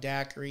stuff like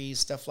daiquiris,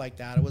 stuff like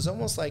that. It was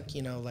almost like,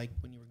 like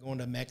when you were going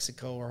to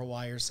Mexico or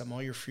Hawaii or something,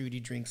 all your fruity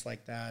drinks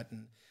like that.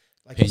 And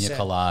like Pina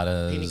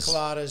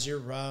coladas, your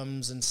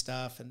rums and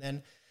stuff. And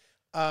then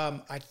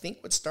I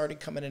think what started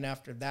coming in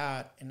after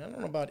that, and I don't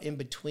know about in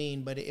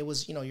between, but it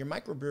was, your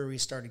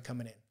microbreweries started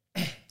coming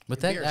in. But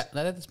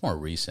that's more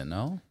recent,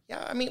 no?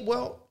 Yeah, I mean,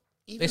 well,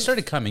 they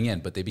started coming in,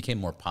 but they became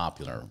more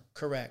popular.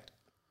 Correct.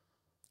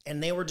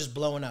 And they were just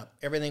blowing up.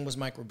 Everything was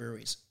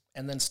microbreweries.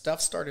 And then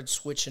stuff started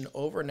switching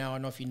over. Now, I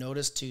don't know if you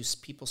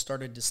noticed, people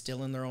started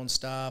distilling their own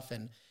stuff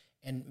and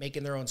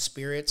making their own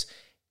spirits.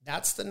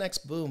 That's the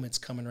next boom. It's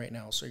coming right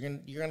now. So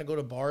you're gonna go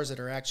to bars that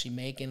are actually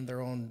making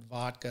their own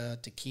vodka,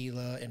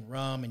 tequila, and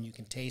rum, and you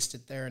can taste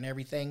it there and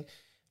everything.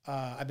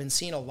 I've been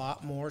seeing a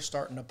lot more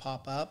starting to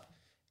pop up,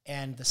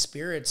 and the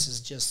spirits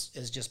is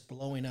just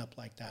blowing up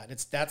like that.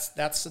 That's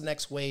the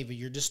next wave.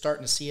 You're just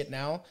starting to see it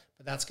now,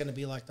 but that's going to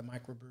be like the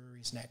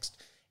microbreweries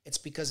next. It's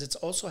because it's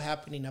also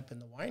happening up in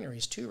the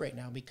wineries too right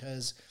now,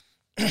 because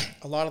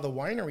a lot of the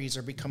wineries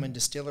are becoming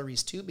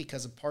distilleries too,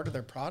 because a part of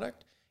their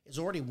product is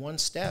already one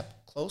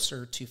step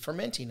closer to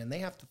fermenting, and they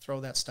have to throw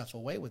that stuff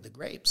away with the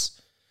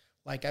grapes.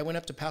 Like I went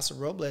up to Paso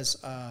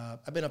Robles.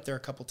 I've been up there a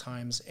couple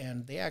times,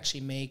 and they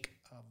actually make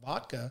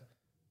vodka.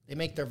 They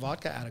make their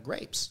vodka out of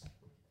grapes,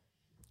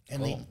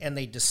 and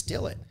they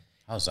distill it.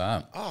 How's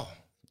that? Oh,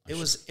 it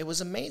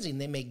was amazing.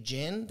 They make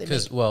gin. And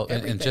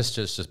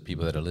just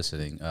people that are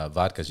listening,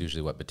 vodka is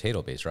usually what,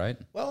 potato based, right?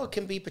 Well, it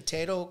can be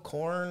potato,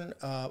 corn,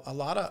 a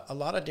lot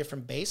of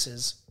different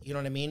bases. You know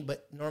what I mean?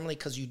 But normally,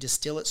 because you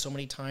distill it so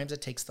many times,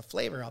 it takes the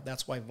flavor out.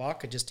 That's why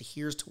vodka just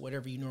adheres to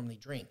whatever you normally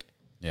drink.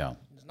 Yeah.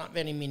 There's not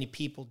very many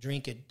people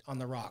drink it on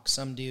the rocks.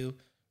 Some do,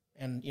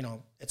 and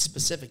it's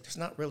specific. There's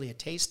not really a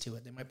taste to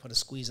it. They might put a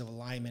squeeze of a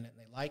lime in it,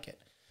 and they like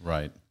it.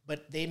 Right.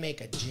 But they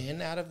make a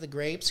gin out of the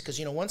grapes because,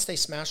 once they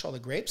smash all the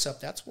grapes up,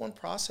 that's one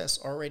process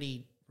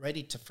already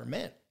ready to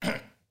ferment.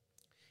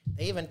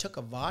 They even took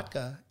a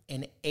vodka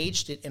and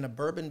aged it in a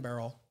bourbon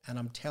barrel, and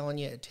I'm telling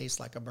you, it tastes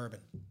like a bourbon.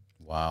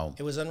 Wow.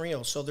 It was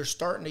unreal. So they're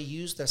starting to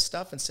use this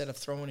stuff instead of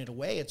throwing it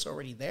away. It's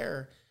already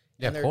there.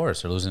 Yeah, of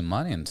course. They're losing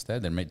money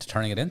instead. They're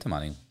turning it into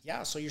money.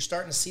 Yeah, so you're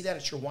starting to see that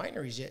at your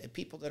wineries.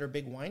 People that are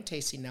big wine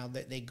tasting now,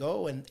 that they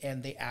go and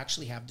they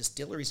actually have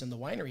distilleries in the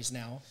wineries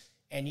now.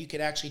 And you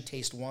could actually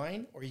taste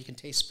wine, or you can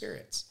taste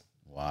spirits.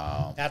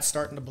 Wow. That's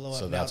starting to blow up now,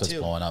 too. So that's what's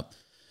blowing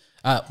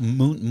up.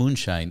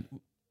 Moonshine,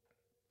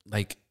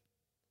 like,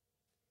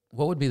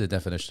 what would be the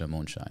definition of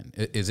moonshine?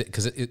 Is it,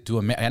 because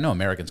I know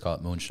Americans call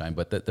it moonshine,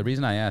 but the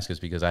reason I ask is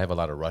because I have a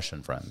lot of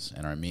Russian friends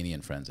and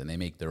Armenian friends, and they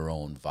make their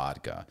own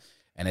vodka,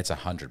 and it's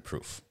 100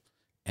 proof.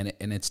 And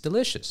it's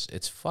delicious.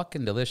 It's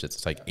fucking delicious.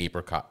 It's like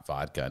apricot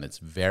vodka, and it's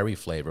very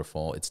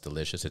flavorful. It's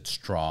delicious. It's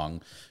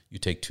strong. You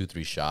take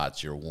 2-3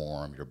 shots, you're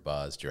warm, you're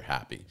buzzed, you're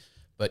happy.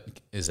 But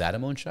is that a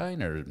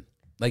moonshine, or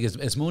like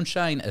is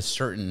moonshine a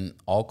certain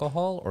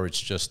alcohol, or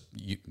it's just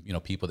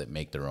people that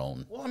make their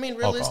own? Well, I mean,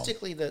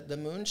 realistically, the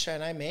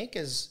moonshine I make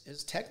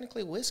is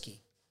technically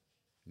whiskey.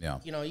 Yeah.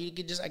 You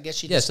could I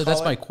guess you just so call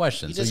that's my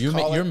question. So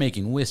you're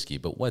making whiskey,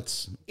 but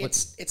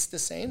it's the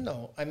same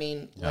though. I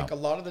mean, like a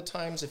lot of the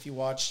times if you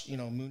watch,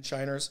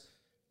 moonshiners,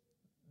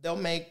 they'll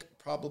make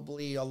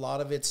probably a lot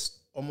of it's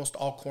almost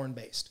all corn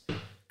based.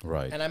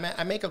 Right. And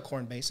I make a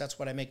corn base. That's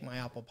what I make my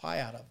apple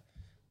pie out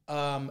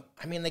of.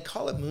 I mean, they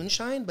call it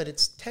moonshine, but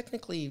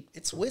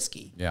it's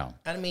whiskey. Yeah.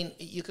 And I mean,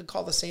 you could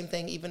call the same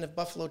thing even if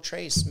Buffalo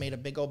Trace made a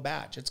big old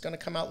batch. It's going to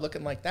come out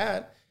looking like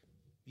that.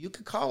 You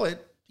could call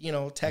it,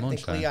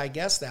 technically, moonshine. I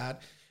guess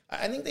that.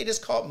 I think they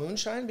just call it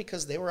moonshine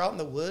because they were out in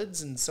the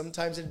woods, and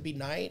sometimes it'd be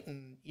night,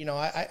 and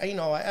I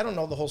don't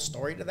know the whole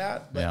story to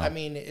that, but I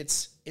mean,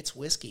 it's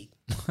whiskey.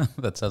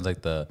 That sounds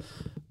like the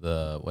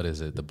what is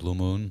it? The Blue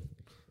Moon.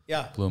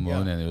 Yeah. Blue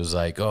Moon, and it was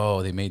like,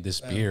 oh, they made this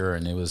beer,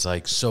 and it was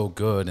like so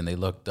good, and they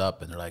looked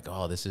up, and they're like,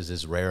 oh, this is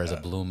as rare as a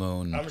Blue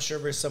Moon. I'm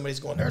sure somebody's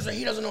going,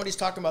 he doesn't know what he's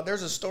talking about.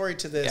 There's a story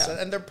to this,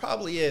 and there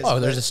probably is.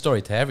 Oh, there's a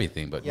story to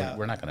everything, but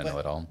we're not going to know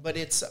it all. But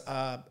it's,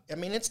 I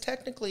mean, it's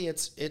technically,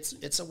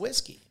 it's a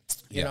whiskey,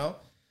 you know?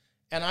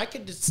 And I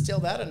could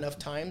distill that enough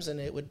times, and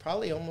it would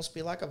probably almost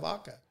be like a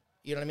vodka.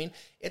 You know what I mean?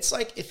 It's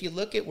like if you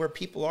look at where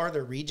people are,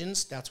 their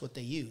regions, that's what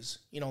they use.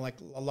 Like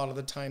a lot of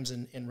the times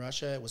in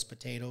Russia, it was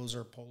potatoes,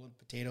 or Poland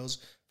potatoes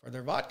for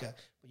their vodka.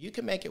 But you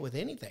can make it with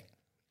anything.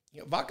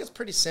 Vodka's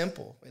pretty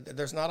simple.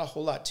 There's not a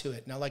whole lot to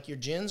it. Now, like your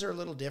gins are a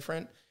little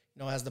different.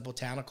 It has the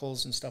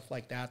botanicals and stuff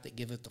like that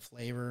give it the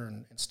flavor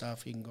and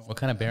stuff. You can go. What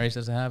kind of berries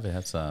does it have? It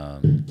has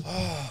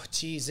Oh,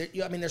 geez.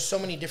 I mean, there's so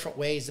many different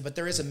ways, but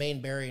there is a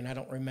main berry, and I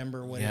don't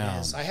remember what it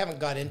is. I haven't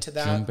got into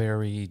that.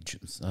 Juneberry,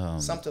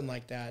 something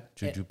like that.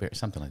 Jujuberry,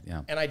 something like that.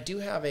 Yeah. And I do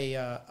have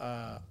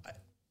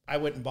I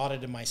went and bought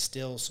it in my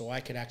still, so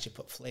I could actually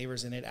put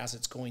flavors in it as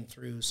it's going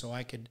through. So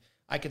I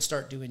could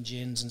start doing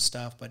gins and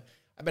stuff. But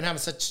I've been having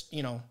such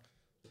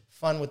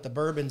fun with the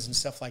bourbons and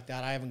stuff like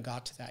that. I haven't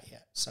got to that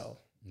yet. So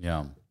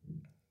yeah.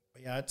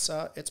 Yeah,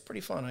 it's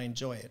pretty fun. I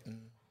enjoy it.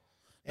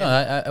 No,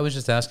 I was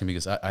just asking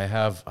because I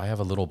have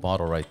a little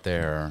bottle right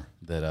there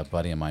that a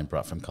buddy of mine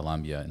brought from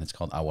Colombia, and it's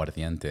called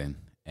Aguardiente.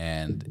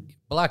 And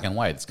black and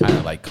white, it's kind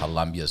of like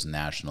Colombia's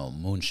national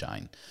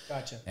moonshine.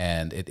 Gotcha.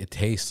 And it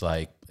tastes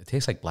like it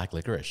tastes like black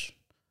licorice.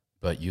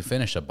 But you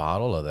finish a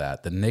bottle of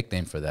that. The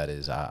nickname for that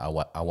is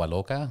agua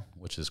loca,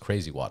 which is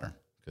crazy water.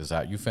 Because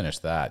you finish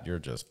that, you're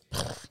just...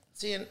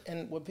 See,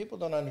 and what people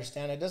don't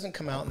understand, it doesn't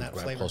come out in that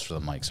flavor. Close to the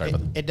mic, sorry.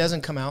 It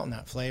doesn't come out in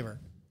that flavor.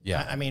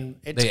 Yeah. I mean...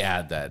 they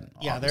add that.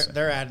 Yeah,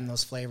 they're adding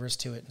those flavors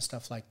to it and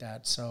stuff like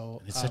that.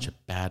 So it's such a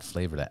bad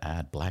flavor to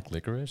add black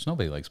licorice.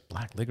 Nobody likes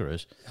black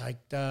licorice.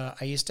 I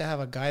used to have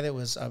a guy that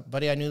was... a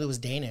buddy I knew that was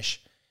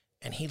Danish.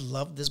 And he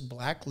loved this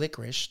black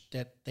licorice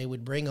that they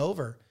would bring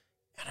over.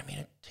 And I mean,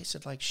 it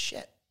tasted like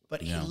shit.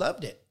 But he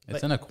loved it.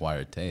 It's an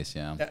acquired taste,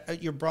 yeah.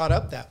 You're brought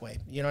up that way.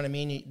 You know what I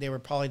mean? They were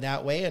probably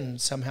that way, and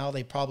somehow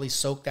they probably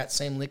soaked that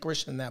same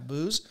licorice in that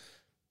booze.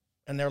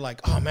 And they're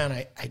like, oh, man,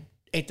 I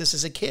ate this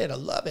as a kid. I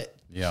love it.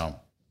 Yeah.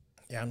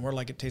 Yeah, and we're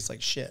like, it tastes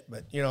like shit.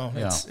 But, you know,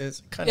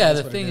 it's kind of... Yeah,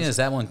 the thing is,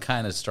 that one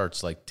kind of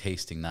starts, like,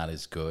 tasting not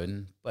as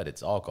good, but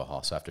it's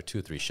alcohol. So after 2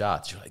 or 3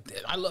 shots, you're like,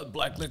 I love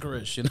black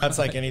licorice. You know? That's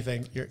like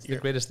anything. It's the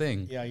greatest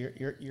thing. Yeah,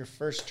 your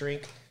first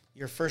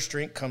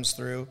drink comes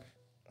through.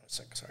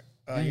 Sorry.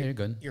 You're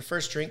good. Your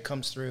first drink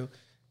comes through,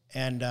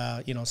 and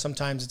you know,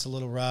 sometimes it's a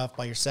little rough.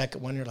 By your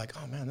second one, you're like,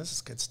 "Oh man, this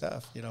is good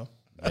stuff," you know.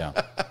 Yeah.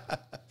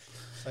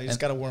 So you just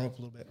got to warm up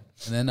a little bit.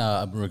 And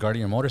then regarding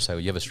your motorcycle,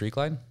 you have a street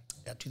glide?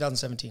 Yeah,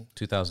 2017.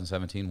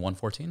 2017,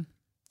 114.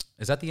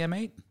 Is that the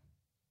M8?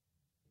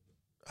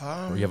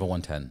 Or you have a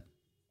 110?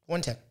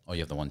 110. Oh,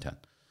 you have the 110.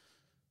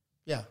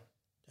 Yeah.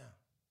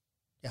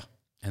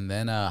 And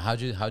then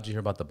how'd you hear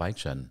about the bike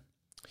shed?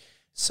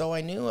 So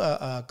I knew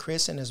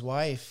Chris and his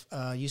wife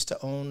used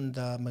to own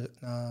the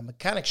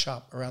mechanic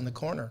shop around the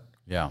corner.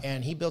 Yeah.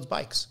 And he builds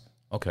bikes.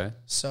 Okay.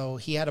 So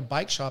he had a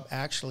bike shop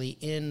actually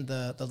in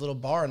the little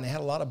bar, and they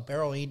had a lot of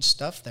barrel-aged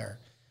stuff there.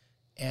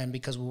 And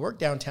because we worked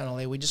downtown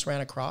LA, we just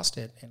ran across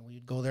it, and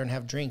we'd go there and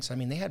have drinks. I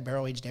mean, they had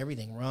barrel-aged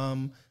everything,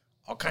 rum,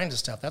 all kinds of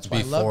stuff. That's why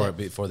I loved it.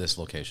 Before this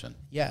location?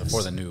 Yes.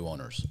 Before the new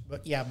owners?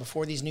 But yeah,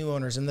 before these new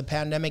owners. And the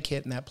pandemic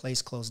hit, and that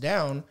place closed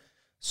down.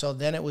 So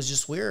then it was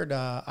just weird.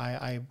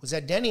 I was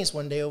at Denny's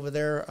one day over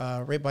there,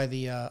 right by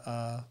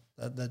the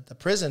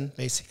prison,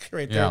 basically,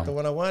 right there at the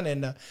 101.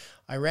 And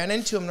I ran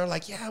into them. And they're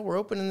like, "Yeah, we're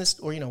opening this,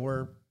 or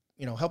we're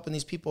helping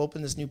these people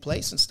open this new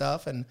place and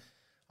stuff." And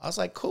I was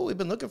like, "Cool, we've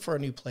been looking for a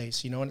new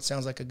place, and it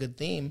sounds like a good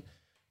theme."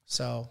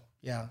 So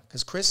yeah,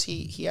 because Chris,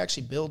 he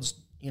actually builds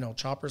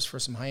choppers for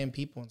some high end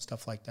people and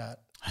stuff like that.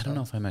 I don't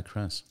know if I met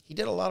Chris. He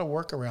did a lot of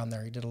work around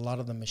there. He did a lot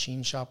of the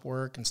machine shop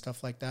work and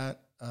stuff like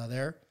that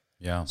there.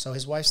 Yeah. So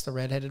his wife's the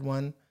redheaded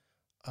one.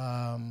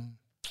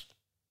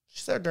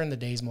 She's there during the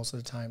days most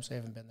of the time, so I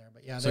haven't been there.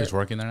 But yeah. So he's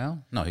working there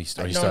now? No, he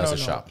still has a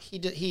shop.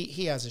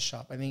 He has a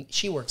shop. I think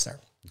she works there.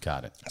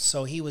 Got it.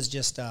 So he was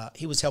just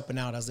he was helping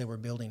out as they were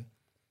building.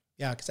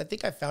 Yeah, because I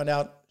think I found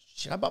out.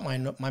 I bought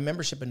my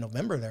membership in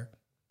November there.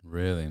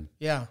 Really?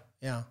 Yeah.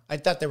 I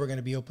thought they were going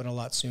to be open a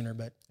lot sooner,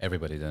 but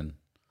everybody did.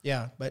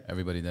 Yeah, but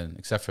everybody did,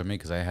 except for me,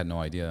 because I had no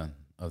idea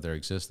of their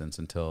existence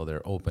until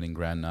their opening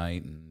grand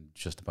night, and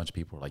just a bunch of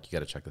people were like, "You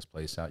got to check this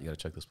place out. You got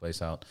to check this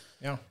place out."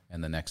 Yeah.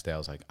 And the next day, I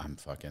was like,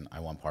 I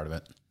want part of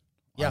it.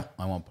 Yeah.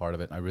 I want part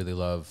of it. I really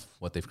love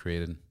what they've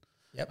created.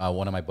 Yep.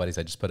 One of my buddies,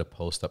 I just put a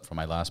post up for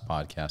my last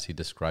podcast. He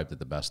described it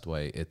the best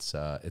way. It's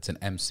an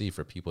MC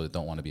for people that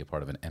don't want to be a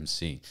part of an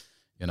MC.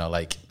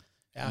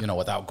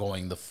 Without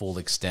going the full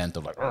extent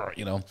of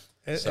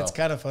It's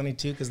kind of funny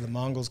too, because the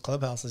Mongols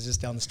Clubhouse is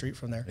just down the street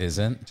from there.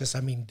 Isn't?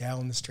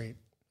 Down the street.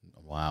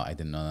 Wow, I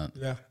didn't know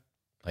that.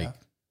 Yeah.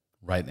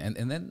 Right,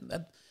 and then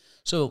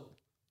so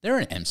they're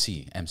an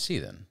MC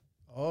then.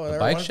 Oh, they're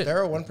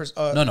a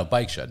 1%. No,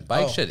 Bike Shed.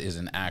 Bike Shed is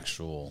an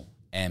actual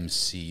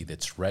MC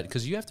that's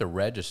because you have to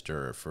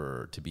register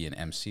to be an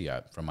MC.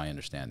 From my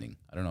understanding,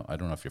 I don't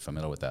know if you're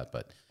familiar with that,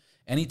 but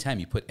anytime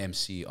you put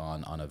MC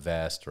on a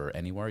vest or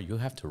anywhere, you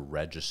have to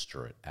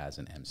register it as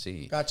an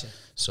MC. Gotcha.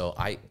 So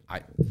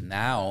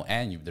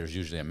there's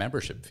usually a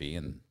membership fee,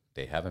 and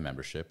they have a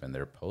membership, and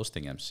they're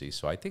posting MC.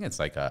 So I think it's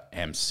like a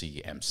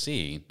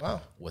MC.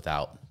 Wow.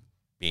 Without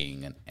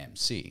being an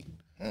MC.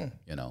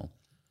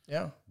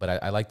 Yeah. But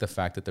I like the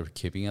fact that they're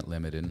keeping it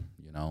limited.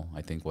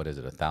 I think, what is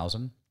it,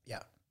 1,000? Yeah.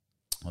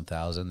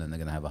 1,000, and they're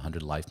going to have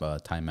 100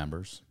 lifetime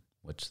members,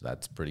 which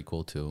that's pretty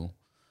cool too.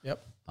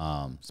 Yep.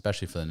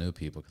 Especially for the new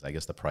people, because I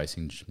guess the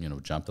pricing,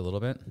 jumped a little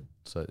bit.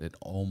 So it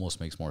almost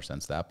makes more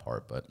sense, that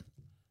part, but.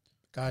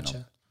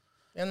 Gotcha.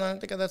 And I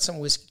think that's some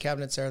whiskey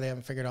cabinets there. They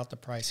haven't figured out the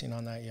pricing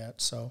on that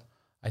yet, so.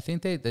 I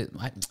think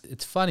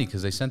it's funny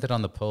because they sent it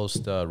on the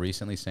post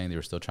recently saying they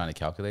were still trying to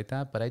calculate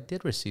that, but I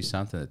did receive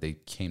something that they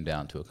came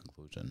down to a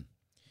conclusion.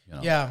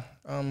 Yeah.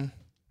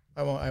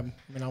 I want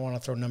to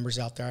throw numbers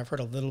out there. I've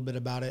heard a little bit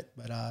about it,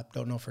 but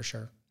don't know for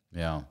sure.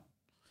 Yeah.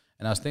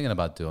 And I was thinking,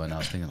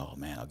 oh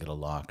man, I'll get a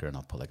locker and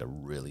I'll put like a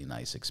really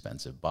nice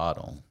expensive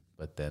bottle.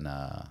 But then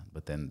a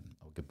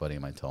good buddy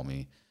of mine told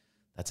me,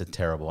 that's a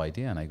terrible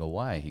idea. And I go,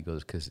 why? He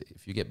goes, because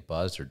if you get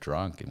buzzed or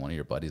drunk and one of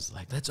your buddies is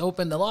like, let's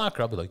open the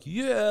locker, I'll be like,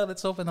 yeah,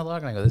 let's open the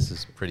locker. And I go, this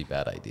is a pretty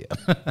bad idea.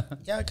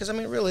 Yeah, because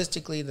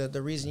realistically,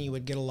 the reason you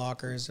would get a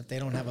locker is if they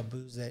don't have a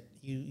booze that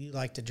you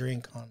like to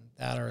drink on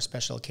that or a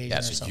special occasion.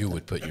 Yeah, so you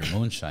would put your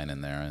moonshine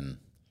in there and.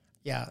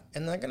 Yeah,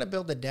 and they're going to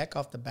build a deck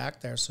off the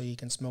back there so you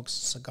can smoke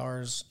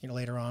cigars,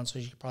 later on. So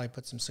you could probably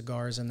put some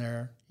cigars in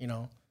there,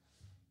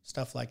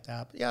 stuff like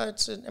that. But yeah,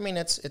 it's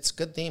a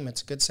good theme.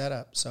 It's a good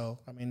setup. So,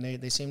 I mean,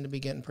 they seem to be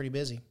getting pretty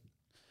busy.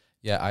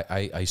 Yeah,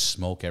 I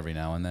smoke every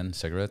now and then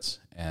cigarettes,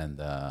 and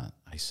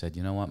I said,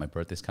 you know what, my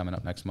birthday's coming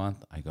up next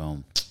month. I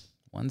go,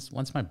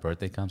 once my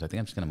birthday comes, I think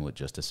I'm just going to move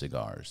just to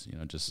cigars.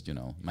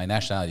 My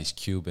nationality is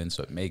Cuban,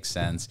 so it makes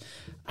sense.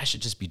 I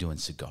should just be doing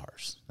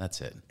cigars.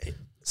 That's it.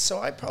 So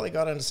I probably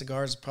got into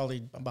cigars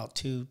probably about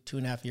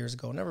 2.5 years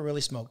ago. Never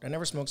really smoked. I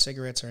never smoked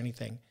cigarettes or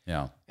anything.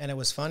 Yeah. And it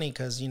was funny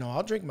because,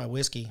 I'll drink my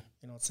whiskey.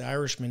 It's the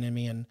Irishman in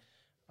me, and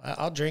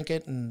I'll drink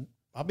it and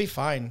I'll be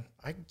fine.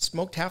 I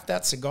smoked half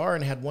that cigar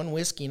and had one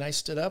whiskey, and I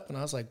stood up and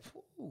I was like,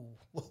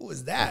 what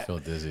was that? I feel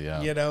dizzy,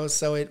 yeah.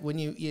 So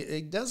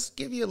it does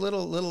give you a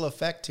little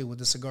effect too with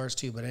the cigars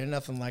too, but ain't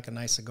nothing like a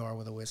nice cigar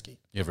with a whiskey.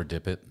 You ever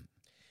dip it?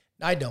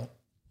 I don't.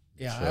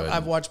 Yeah,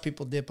 I've watched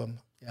people dip them.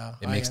 Yeah,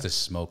 it makes the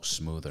smoke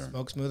smoother.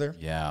 Smoke smoother?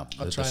 Yeah,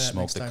 the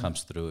smoke that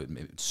comes through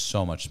it's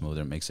so much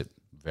smoother. It makes it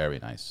very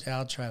nice. Yeah,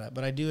 I'll try that.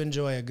 But I do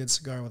enjoy a good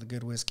cigar with a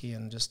good whiskey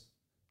and just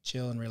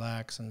chill and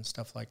relax and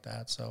stuff like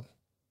that. So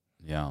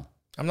yeah.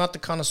 I'm not the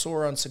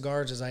connoisseur on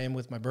cigars as I am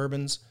with my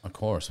bourbons. Of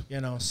course.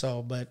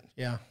 But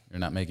yeah. You're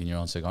not making your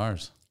own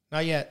cigars?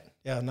 Not yet.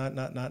 Yeah, not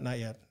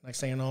yet. Next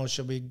thing you know,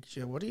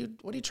 what are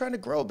you trying to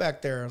grow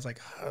back there? I was like,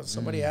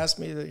 somebody asked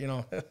me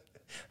that,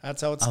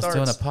 that's how it starts. I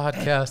was doing a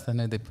podcast and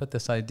they put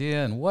this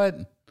idea and what?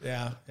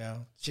 Yeah.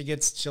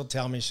 She'll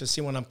tell me, she'll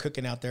see when I'm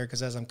cooking out there,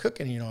 because as I'm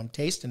cooking, I'm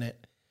tasting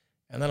it.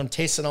 And then I'm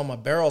tasting all my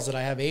barrels that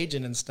I have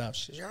aging and stuff.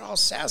 She says, you're all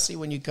sassy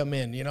when you come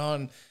in,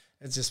 and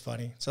it's just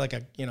funny. It's like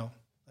a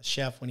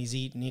chef when he's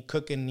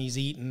cooking, he's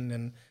eating,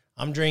 and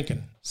I'm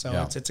drinking. So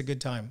yeah. It's a good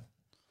time.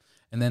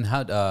 And then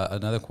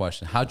another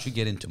question, how'd you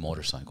get into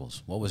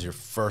motorcycles? What was your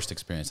first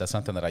experience? That's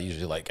something that I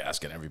usually like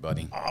asking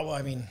everybody. Oh, well,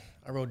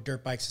 I rode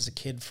dirt bikes as a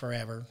kid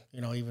forever,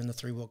 even the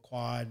 3-wheel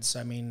quads.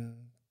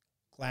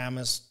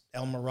 Glamis,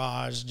 El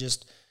Mirage,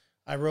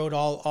 I rode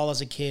all as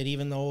a kid,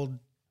 even the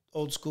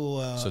old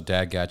school. So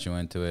dad got you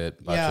into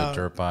it, bought you a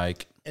dirt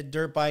bike. At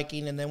dirt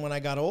biking, and then when I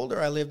got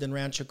older, I lived in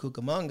Rancho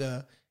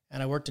Cucamonga,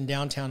 and I worked in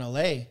downtown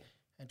LA,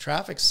 and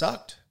traffic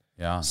sucked.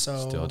 Yeah,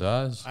 so still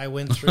does. I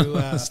went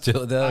through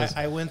still does.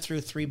 I went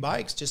through 3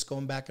 bikes just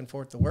going back and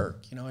forth to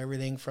work.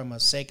 Everything from a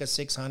Seika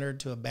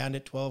 600 to a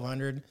Bandit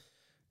 1200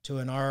 to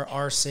an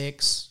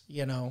R6.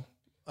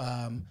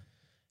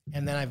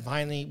 And then I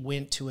finally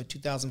went to a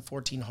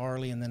 2014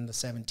 Harley and then the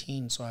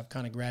 17. So I've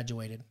kind of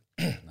graduated.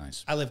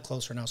 Nice. I live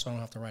closer now, so I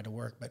don't have to ride to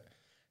work. But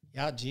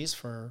yeah, geez,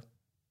 for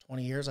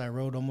 20 years I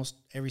rode almost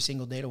every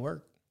single day to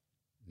work.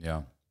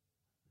 Yeah.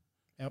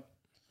 Yep.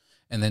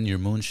 And then your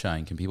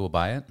Moonshine, can people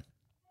buy it?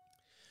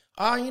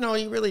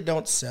 You really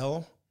don't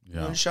sell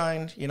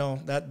Moonshine,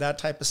 that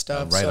type of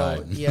stuff. Right so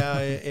on. Yeah,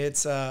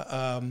 it's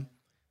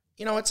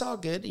it's all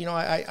good.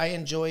 I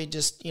enjoy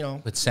just,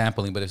 But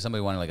sampling, but if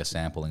somebody wanted like a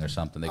sampling or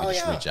something, they could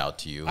just reach out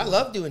to you. I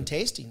love doing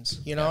tastings,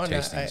 and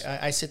tastings.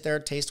 I sit there,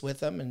 taste with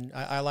them, and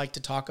I like to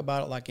talk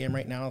about it like I am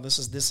right now. This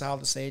is how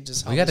the sage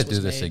is. We got to do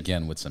this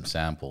again with some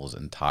samples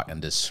and talk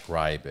and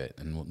describe it,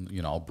 and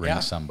I'll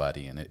bring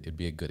somebody, and it'd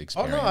be a good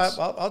experience. Oh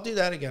no, I'll do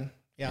that again.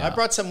 Yeah, I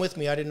brought some with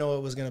me. I didn't know what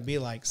it was going to be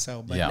like.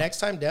 So, but next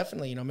time,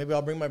 definitely, maybe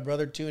I'll bring my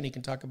brother too, and he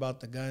can talk about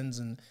the guns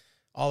and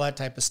all that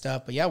type of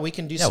stuff. But yeah, we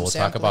can do some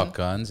sampling. Talk about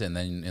guns, and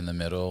then in the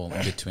middle,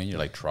 in between, you're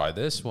like, try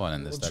this one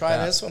and this. We'll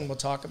try this one. We'll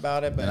talk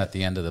about it. But and at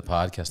the end of the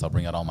podcast, I'll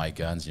bring out all my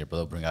guns, and your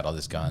brother will bring out all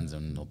his guns,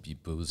 and there'll be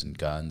booze and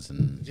guns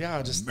and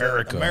just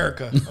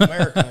America.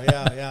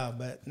 Yeah.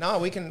 But no,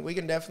 we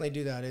can definitely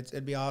do that.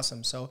 It'd be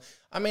awesome. So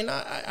I don't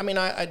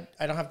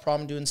have a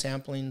problem doing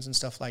samplings and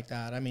stuff like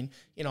that. I'm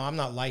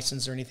not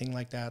licensed or anything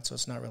like that, so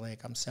it's not really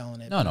like I'm selling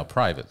it. No,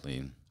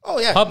 privately. Oh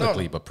yeah,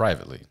 publicly, but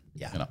privately.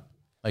 Yeah.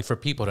 Like for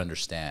people to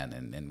understand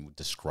and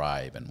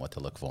describe and what to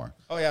look for.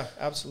 Oh yeah,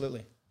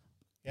 absolutely.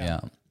 Yeah.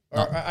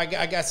 Or I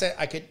guess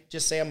I could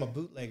just say I'm a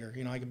bootlegger.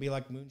 I could be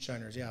like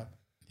moonshiners. Yeah.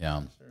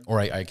 Yeah. Sure. Or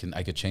I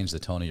could change the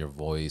tone of your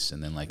voice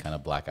and then like kind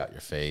of black out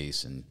your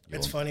face. And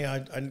it's funny.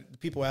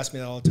 People ask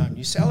me that all the time.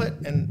 You sell it?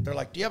 And they're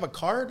like, do you have a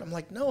card? I'm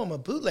like, no, I'm a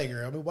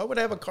bootlegger. Why would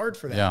I have a card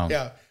for that?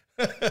 Yeah.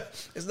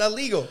 It's not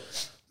legal.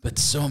 But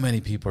so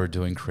many people are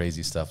doing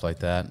crazy stuff like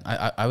that.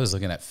 I was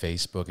looking at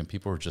Facebook and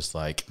people were just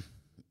like,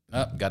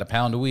 got a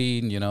pound of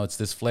weed, and, it's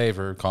this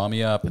flavor, call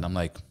me up. And I'm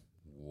like,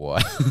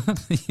 what?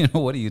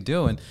 What are you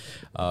doing?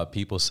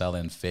 People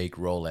selling fake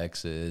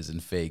Rolexes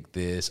and fake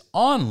this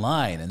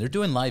online, and they're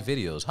doing live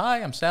videos.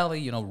 Hi, I'm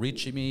Sally,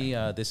 reach me.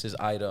 This is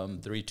item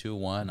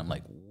 321. I'm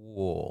like,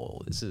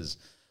 whoa, this is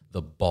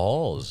the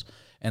balls.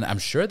 And I'm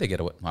sure they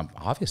get away.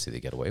 Obviously, they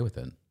get away with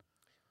it.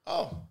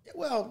 Oh,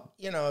 well,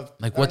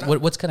 like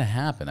what's going to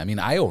happen?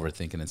 I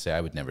overthink it and say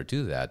I would never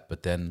do that.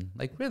 But then,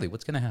 like, really,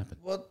 what's going to happen?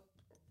 Well,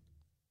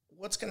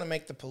 what's going to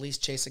make the police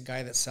chase a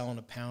guy that's selling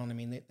a pound?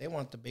 They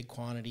want the big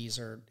quantities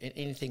or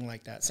anything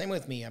like that. Same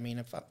with me.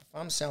 If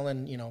I'm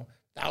selling,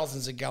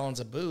 thousands of gallons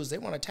of booze, they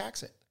want to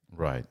tax it.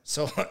 Right.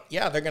 So,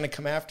 yeah, they're going to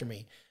come after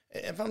me.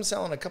 If I'm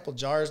selling a couple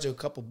jars to a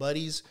couple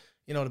buddies,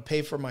 to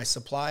pay for my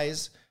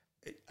supplies,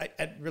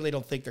 I really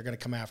don't think they're going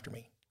to come after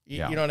me. You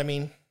know what I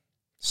mean?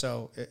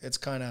 So it's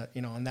kind of,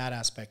 on that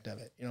aspect of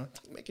it,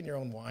 making your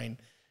own wine.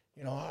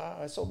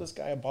 I sold this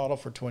guy a bottle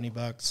for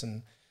 $20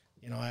 and,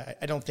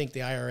 I don't think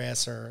the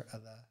IRS or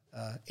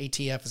the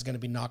ATF is going to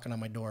be knocking on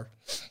my door.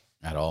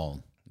 At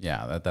all.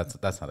 Yeah,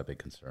 that's not a big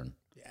concern.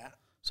 Yeah.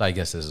 So I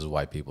guess this is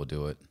why people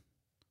do it.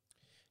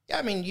 Yeah,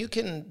 I mean,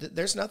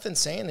 there's nothing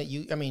saying that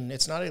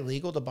it's not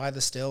illegal to buy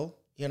the still.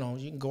 You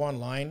can go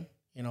online.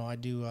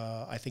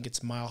 I think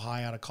it's Mile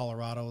High out of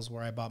Colorado is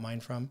where I bought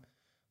mine from.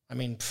 I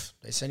mean,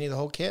 they send you the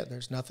whole kit.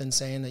 There's nothing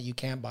saying that you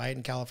can't buy it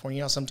in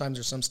California. Sometimes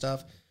there's some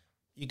stuff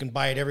you can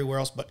buy it everywhere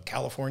else but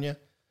California.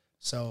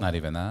 So not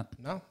even that?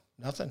 No,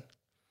 nothing.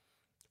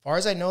 As far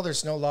as I know,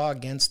 there's no law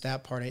against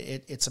that part.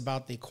 It's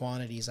about the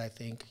quantities, I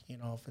think.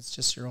 If it's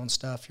just your own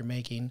stuff you're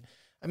making.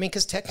 I mean,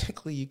 because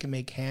technically you can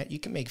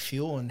make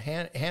fuel and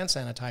hand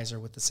sanitizer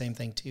with the same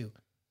thing too.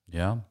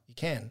 Yeah, you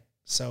can.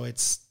 So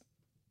it's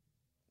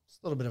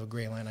a little bit of a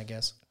gray line, I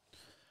guess.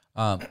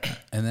 And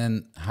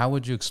then how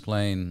would you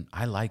explain?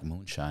 I like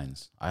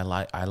moonshines. I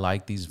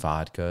like these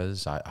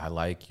vodkas. I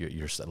like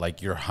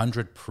your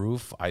 100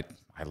 proof. I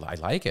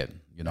like it.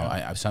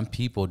 Some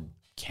people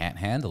can't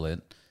handle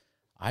it.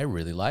 I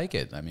really like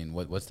it. I mean,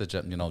 what's the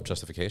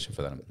justification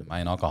for that? Am I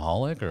an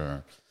alcoholic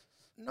or?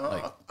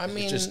 No,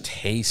 it just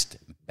tastes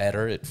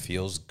better. It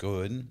feels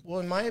good. Well,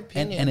 in my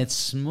opinion, and it's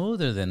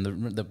smoother than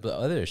the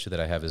other issue that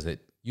I have is that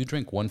you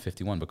drink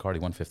 151 Bacardi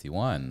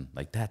 151,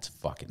 like that's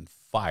fucking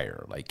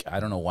fire. Like I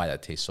don't know why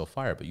that tastes so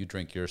fire, but you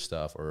drink your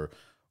stuff or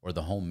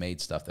the homemade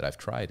stuff that I've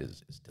tried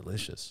is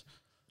delicious.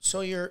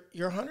 So your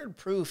 100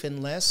 proof,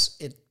 unless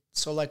it.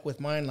 So like with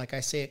mine, like I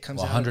say, it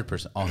comes out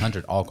 100%,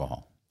 100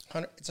 alcohol.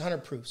 It's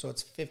 100 proof, so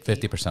it's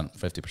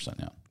 50%,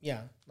 yeah.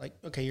 Yeah, like,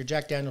 okay, your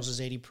Jack Daniels is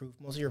 80 proof.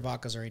 Most of your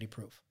vodkas are 80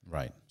 proof.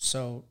 Right.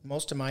 So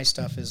most of my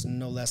stuff is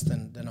no less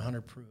than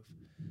 100 proof.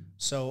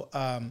 So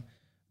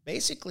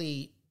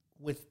basically,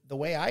 with the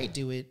way I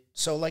do it,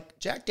 so like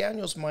Jack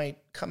Daniels might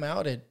come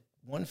out at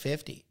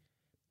 150,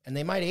 and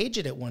they might age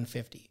it at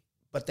 150,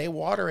 but they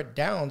water it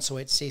down so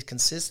it stays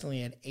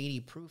consistently at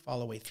 80 proof all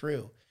the way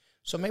through.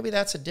 So maybe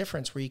that's a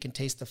difference where you can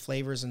taste the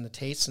flavors and the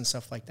tastes and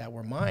stuff like that,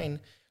 where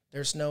mine...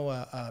 There's no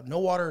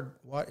water.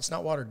 It's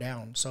not watered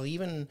down. So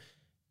even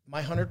my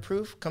 100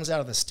 proof comes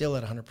out of the still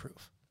at 100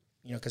 proof,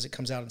 because it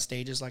comes out in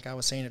stages. Like I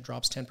was saying, it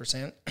drops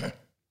 10%.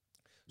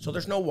 So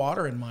there's no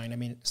water in mine. I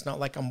mean, it's not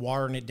like I'm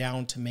watering it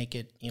down to make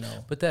it,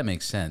 But that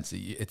makes sense.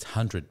 It's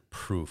 100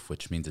 proof,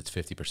 which means it's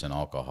 50%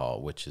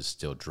 alcohol, which is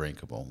still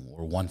drinkable.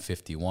 Or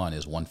 151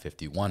 is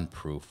 151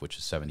 proof, which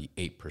is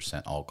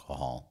 78%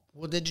 alcohol.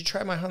 Well, did you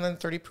try my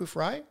 130 proof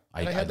rye?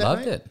 I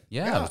loved it.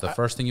 Yeah, it was the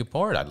first thing you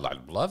poured. I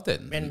loved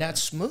it. And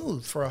that's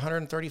smooth for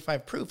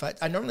 135 proof.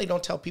 I normally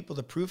don't tell people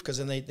the proof because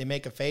then they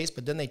make a face,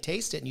 but then they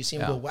taste it and you see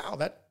them go, wow,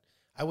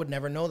 I would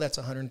never know that's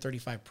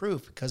 135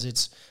 proof because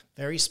it's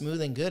very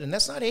smooth and good. And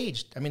that's not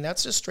aged. I mean,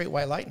 that's just straight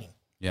white lightning.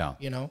 Yeah.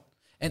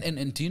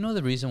 And do you know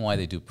the reason why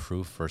they do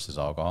proof versus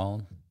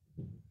alcohol?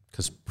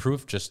 Because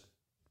proof just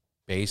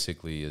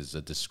basically is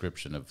a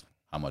description of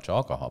how much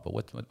alcohol, but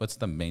what's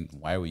the main,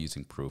 why are we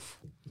using proof?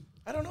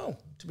 I don't know,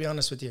 to be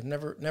honest with you.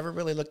 Never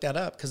really looked that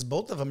up because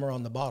both of them are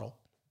on the bottle.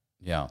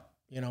 Yeah.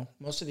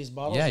 Most of these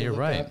bottles. Yeah, you're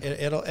right.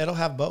 It'll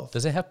have both.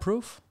 Does it have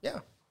proof? Yeah.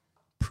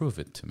 Prove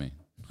it to me.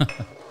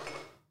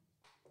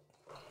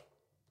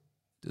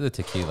 Do the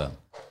tequila.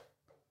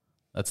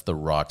 That's the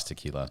Rocks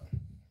tequila.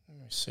 Let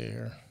me see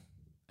here.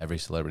 Every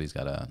celebrity's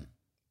got a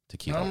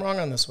tequila. No, I'm wrong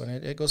on this one.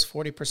 It goes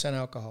 40%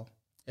 alcohol.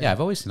 Yeah,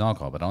 I've always seen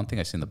alcohol, but I don't think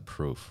I've seen the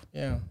proof.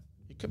 Yeah.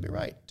 You could be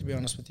right, to be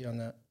honest with you on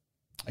that.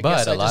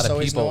 But a lot of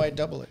people know I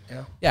double it.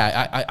 Yeah.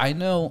 Yeah, I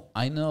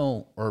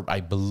know, or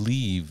I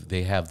believe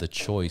they have the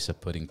choice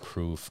of putting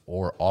proof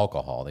or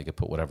alcohol. They could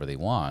put whatever they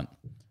want.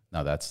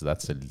 Now that's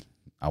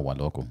agua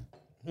loco.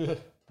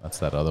 That's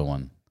that other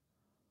one.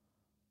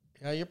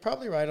 Yeah, you're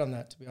probably right on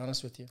that, to be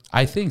honest with you.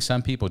 I think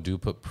some people do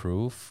put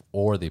proof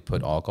or they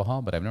put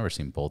alcohol, but I've never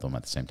seen both of them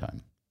at the same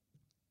time.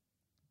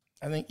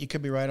 I think you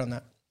could be right on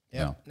that.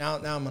 Yeah. No.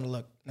 Now I'm going to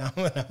look. Now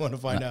I want to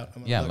find out.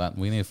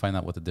 We need to find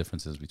out what the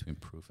difference is between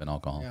proof and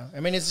alcohol. Yeah. I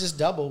mean, it's just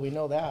double. We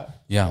know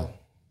that. Yeah. So.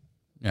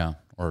 Yeah.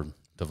 Or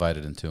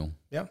divided in two.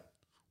 Yeah.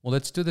 Well,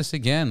 let's do this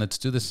again. Let's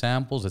do the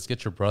samples. Let's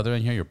get your brother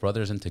in here. Your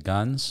brother's into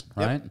guns,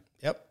 right?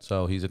 Yep.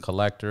 So he's a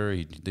collector.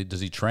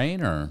 Does he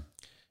train or?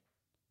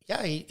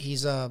 Yeah,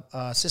 he's a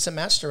assistant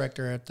match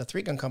director at the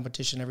 3-gun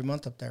competition every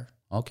month up there.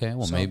 Okay,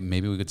 well, so,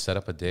 maybe we could set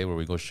up a day where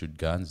we go shoot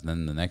guns, and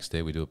then the next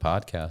day we do a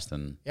podcast.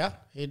 And yeah,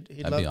 he'd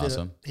that'd be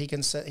awesome.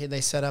 They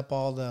set up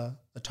all the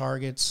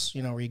targets,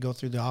 where you go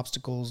through the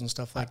obstacles and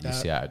stuff like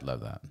that. Yeah, I'd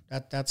love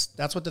that.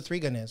 That's what the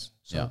 3-gun is.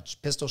 So it's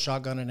pistol,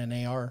 shotgun, and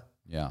an AR.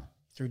 Yeah.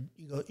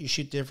 You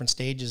shoot different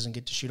stages and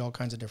get to shoot all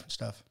kinds of different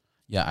stuff.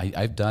 Yeah,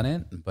 I've done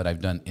it, but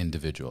I've done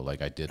individual.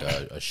 Like I did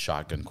a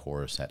shotgun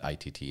course at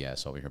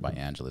ITTS over here by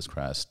Angeles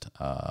Crest,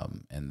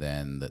 and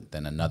then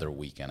another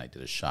weekend I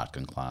did a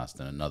shotgun class.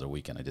 Then another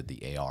weekend I did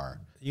the AR.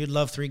 You'd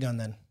love 3-gun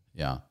then.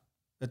 Yeah.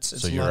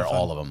 It's so you're at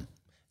all of them.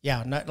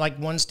 Yeah, not like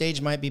one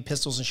stage might be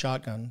pistols and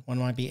shotgun. One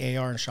might be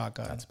AR and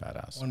shotgun. That's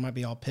badass. One might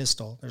be all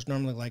pistol. There's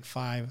normally like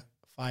five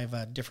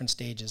different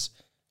stages,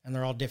 and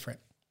they're all different.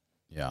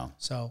 Yeah.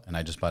 So. And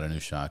I just bought a new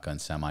shotgun,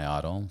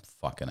 semi-auto.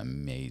 Fucking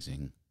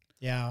amazing.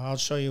 Yeah, I'll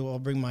show you. I'll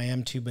bring my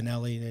M2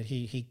 Benelli that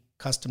he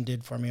custom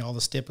did for me. All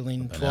the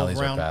stippling, The Benellis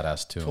are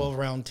badass too. 12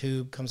 round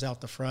tube comes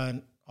out the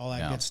front. All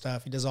that good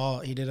stuff. He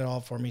did it all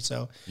for me.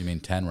 So. You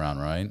mean 10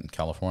 round, right? In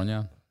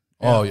California.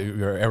 Yeah. Oh,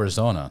 you're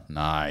Arizona.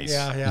 Nice.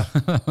 Yeah.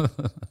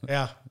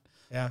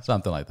 Yeah.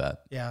 Something like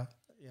that. Yeah.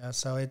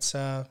 So it's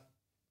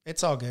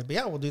all good. But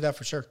yeah, we'll do that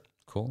for sure.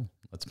 Cool.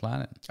 Let's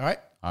plan it. All right.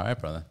 All right,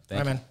 brother. All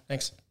right, man.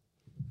 Thanks.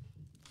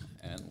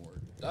 And we're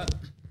done.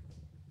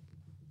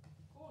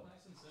 Cool.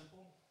 Nice and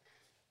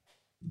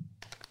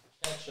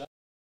simple.